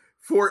told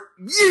for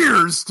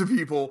years to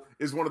people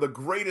is one of the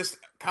greatest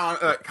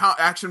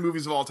action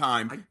movies of all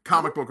time,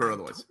 comic book or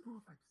otherwise.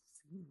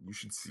 You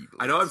should see Blade.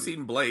 I know I've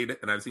seen Blade,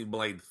 and I've seen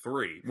Blade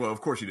 3. Well, of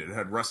course you did. It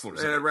had wrestlers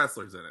It in had it.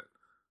 wrestlers in it.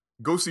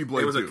 Go see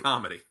Blade 2. It was a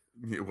comedy.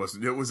 It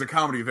wasn't. It was a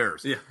comedy of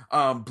errors.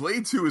 Yeah.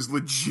 Blade 2 is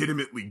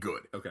legitimately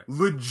good. Okay.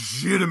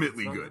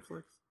 Legitimately On good.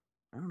 Netflix?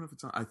 I don't know if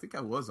it's on. I think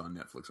I was on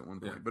Netflix at one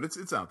point, Yeah. but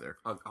it's out there.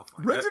 I'll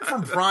find Rent it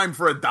from Prime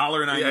for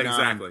 $1.99. Yeah,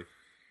 exactly.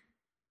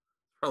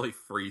 Probably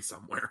free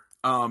somewhere.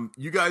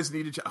 You guys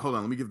need to hold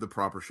on. Let me give the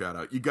proper shout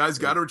out. You guys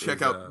got to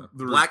check out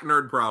the Black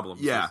Nerd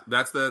Problems. Yeah.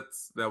 that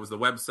was the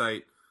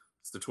website.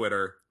 It's the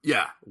Twitter.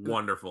 Yeah,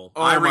 Wonderful.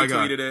 Oh I my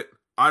God. retweeted it.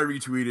 I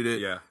retweeted it.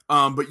 Yeah.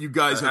 But you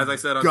guys, have As I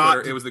said on got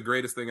Twitter, it was the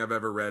greatest thing I've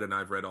ever read, and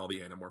I've read all the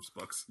Animorphs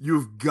books.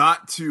 You've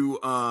got to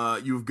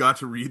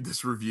read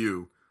this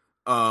review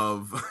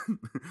of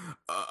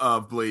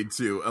of Blade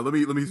 2. Let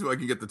me see if I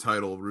can get the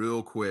title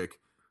real quick.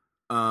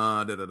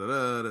 Trying to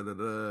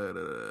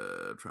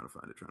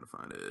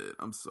find it.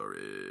 I'm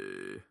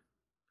sorry.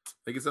 I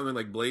think it's something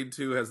like Blade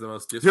 2 has the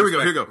most Here we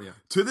disrespect. go. Yeah.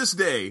 To this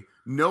day,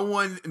 no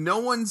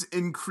one's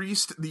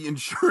increased the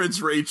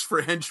insurance rates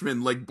for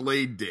henchmen like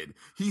Blade did.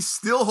 He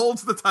still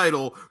holds the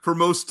title for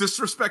most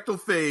disrespectful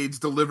fades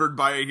delivered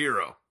by a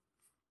hero.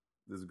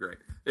 This is great.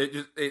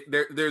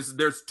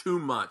 There's too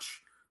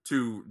much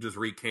to just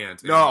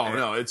recant. It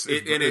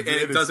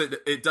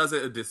does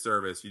it a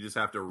disservice. You just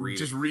have to read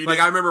Just it. read like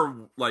it. I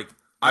remember, like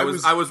I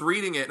was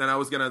reading it and I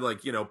was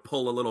gonna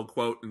pull a little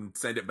quote and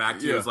send it back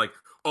to you. Yeah. It was like,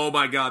 oh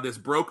my god, this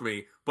broke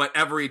me. But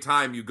every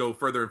time you go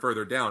further and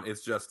further down,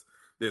 it's just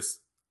this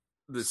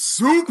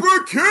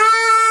super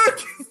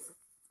kick.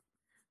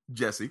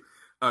 Jesse,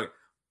 okay.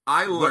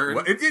 I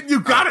learned.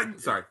 you got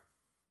it. Sorry.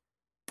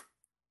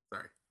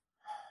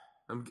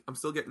 I'm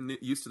still getting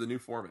used to the new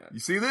format. You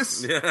see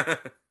this? Yeah.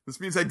 This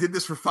means I did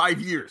this for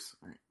 5 years.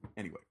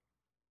 Anyway,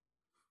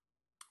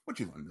 what'd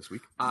you learn this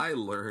week? I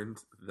learned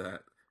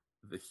that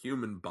the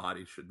human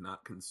body should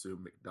not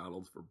consume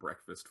McDonald's for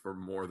breakfast for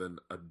more than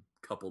a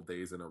couple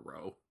days in a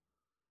row.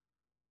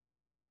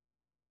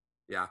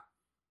 Yeah.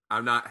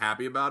 I'm not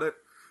happy about it.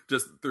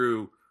 Just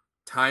through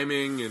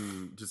timing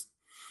and just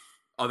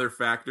other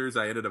factors,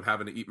 I ended up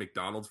having to eat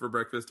McDonald's for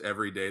breakfast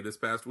every day this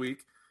past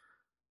week.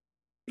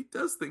 It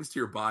does things to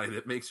your body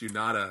that makes you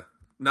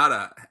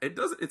it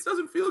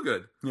doesn't feel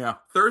good. Yeah.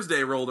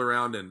 Thursday rolled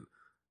around and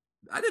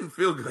I didn't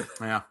feel good.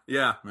 Yeah.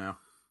 Yeah. Yeah.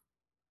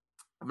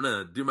 I'm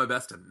going to do my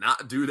best to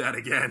not do that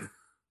again.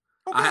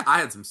 Okay. I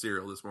had some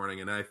cereal this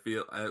morning and I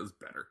feel it was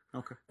better.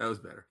 Okay. That was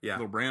better. Yeah.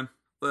 Little brand.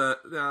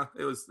 Yeah,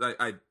 it was,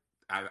 I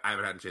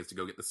haven't had a chance to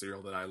go get the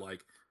cereal that I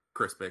like.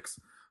 Crispix.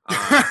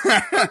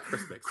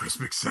 Crispix.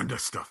 Crispix, send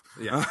us stuff.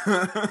 Yeah.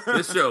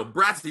 This show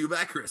brought to you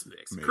by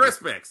Crispix. Maybe.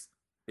 Crispix.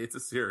 It's a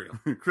cereal.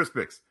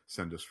 Crispix,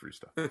 send us free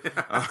stuff. So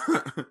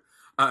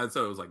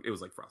it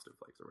was like Frosted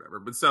Flakes or whatever.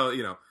 But so,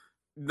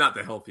 not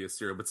the healthiest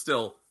cereal, but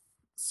still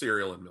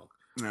cereal and milk.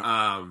 Yeah,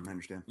 I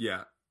understand.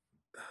 Yeah.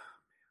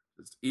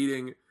 Just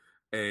eating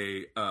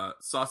a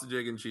sausage,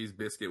 egg, and cheese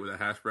biscuit with a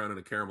hash brown and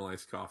a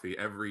caramelized coffee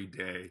every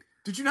day.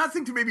 Did you not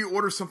think to maybe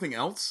order something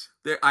else?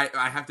 I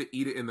have to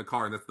eat it in the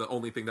car, and that's the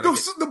only thing that No, I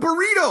get. the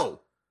burrito!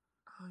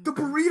 The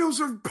burritos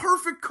are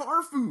perfect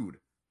car food.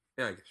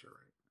 Yeah, I guess you're right.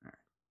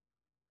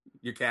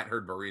 Your cat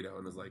heard burrito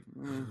and was like,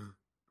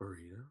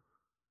 burrito?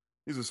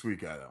 He's a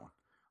sweet guy, that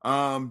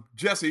one.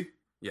 Jesse,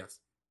 Yes.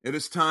 it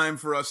is time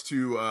for us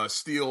to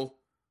steal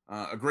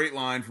a great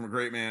line from a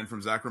great man,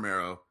 from Zach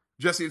Romero.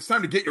 Jesse, it's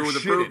time to get It your was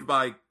shit approved in.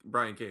 by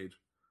Brian Cage.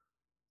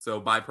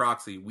 So by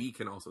proxy, we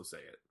can also say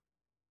it.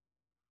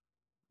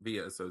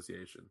 Via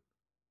association.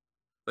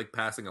 Like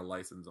passing a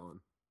license on.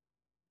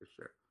 For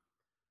sure.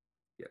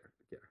 Yeah.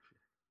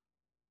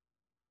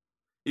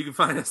 You can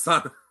find us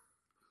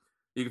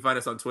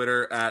on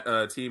Twitter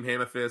at Team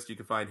Hammerfist. You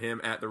can find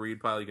him at The Read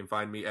Pile. You can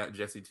find me at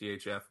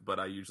JesseTHF, but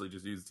I usually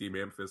just use the Team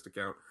Hammerfist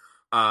account.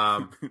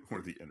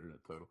 Or the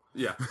internet title.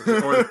 Yeah.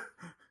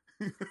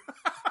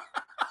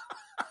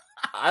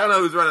 I don't know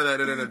who's running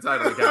that internet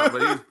title account,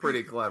 but he's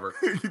pretty clever.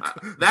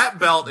 That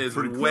belt is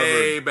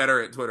way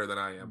better at Twitter than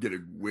I am.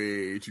 Getting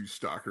way too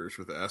stalkerish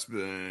with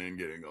Aspen,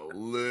 getting a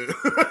little...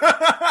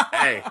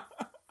 Hey,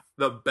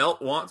 the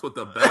belt wants what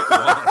the belt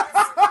wants.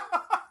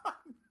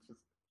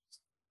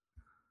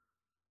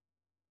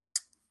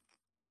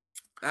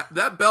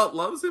 That belt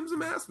loves him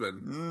some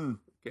Aspen.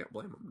 Can't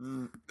blame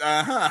him.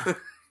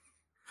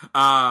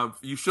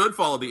 You should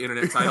follow the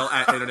internet title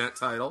at internet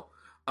title.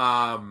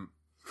 I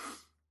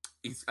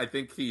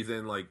think he's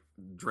in like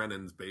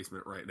Drennan's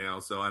basement right now,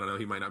 so I don't know.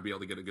 He might not be able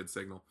to get a good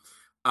signal.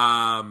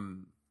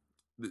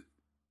 The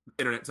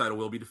internet title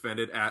will be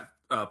defended at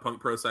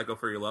Punk Pro Cycle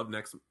for Your Love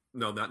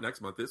not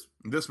next month. This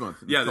month.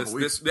 Yeah,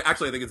 this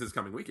actually I think it's this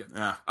coming weekend.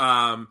 Yeah.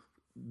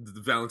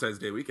 The Valentine's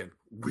Day weekend,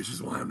 which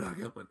is why I'm not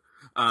going.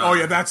 Oh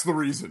yeah, that's the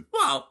reason.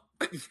 Well,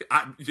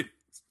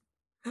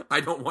 I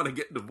don't want to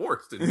get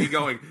divorced, and me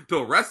going to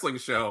a wrestling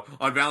show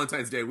on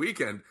Valentine's Day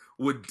weekend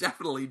would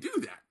definitely do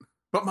that.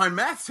 But my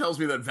math tells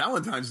me that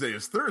Valentine's Day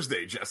is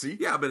Thursday, Jesse.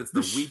 Yeah, but it's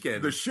the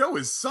weekend. The show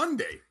is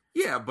Sunday.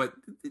 Yeah, but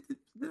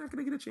they're not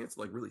going to get a chance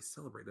to like really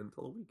celebrate it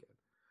until the weekend.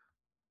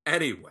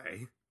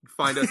 Anyway,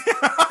 find us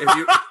if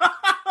you.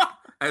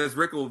 As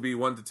Rick will be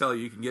one to tell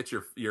you, you can get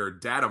your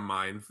data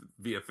mined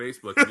via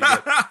Facebook. You can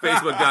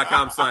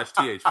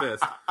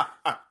Facebook.com/THFist.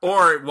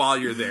 Or while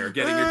you're there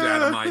getting your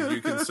data mined, you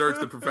can search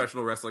the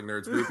Professional Wrestling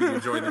Nerds group. You can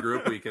join the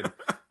group. We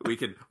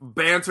can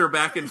banter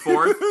back and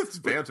forth. It's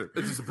banter.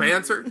 It's just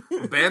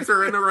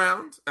bantering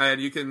around, and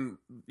you can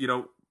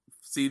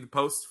see the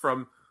posts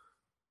from.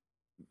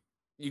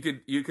 You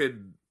could.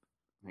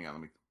 Hang on,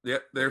 let me. Yeah,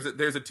 there's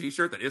a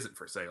T-shirt that isn't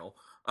for sale.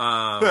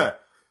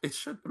 It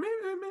should. I mean,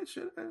 it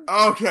should.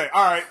 Okay,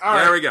 all right.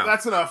 There we go.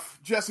 That's enough.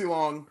 Jesse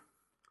Long.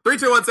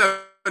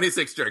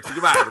 321-76 jerks.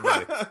 Goodbye,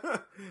 everybody.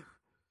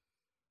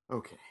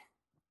 Okay.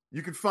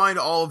 You can find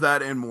all of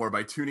that and more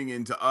by tuning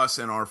in to us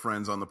and our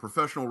friends on the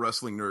Professional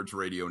Wrestling Nerds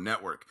Radio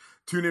Network.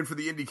 Tune in for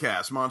the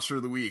IndieCast, Monster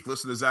of the Week.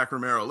 Listen to Zach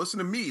Romero. Listen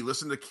to me.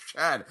 Listen to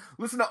Chad.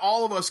 Listen to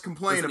all of us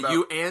complain about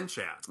you and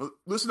Chad.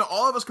 Listen to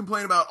all of us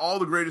complain about all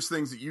the greatest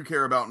things that you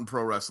care about in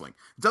pro wrestling.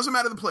 It doesn't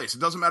matter the place.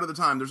 It doesn't matter the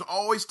time. There's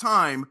always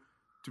time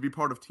to be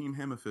part of Team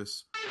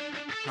Hammerfist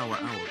Power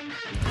Hour.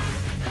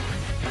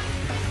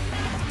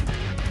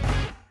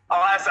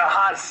 Oh, that's a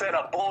hot set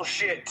of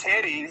bullshit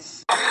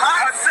titties. A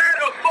hot set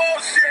of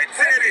bullshit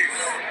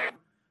titties.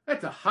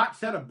 That's a hot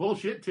set of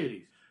bullshit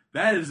titties.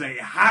 That is a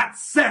hot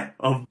set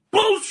of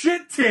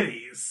bullshit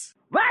titties.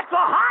 That's a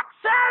hot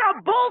set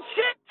of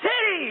bullshit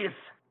titties!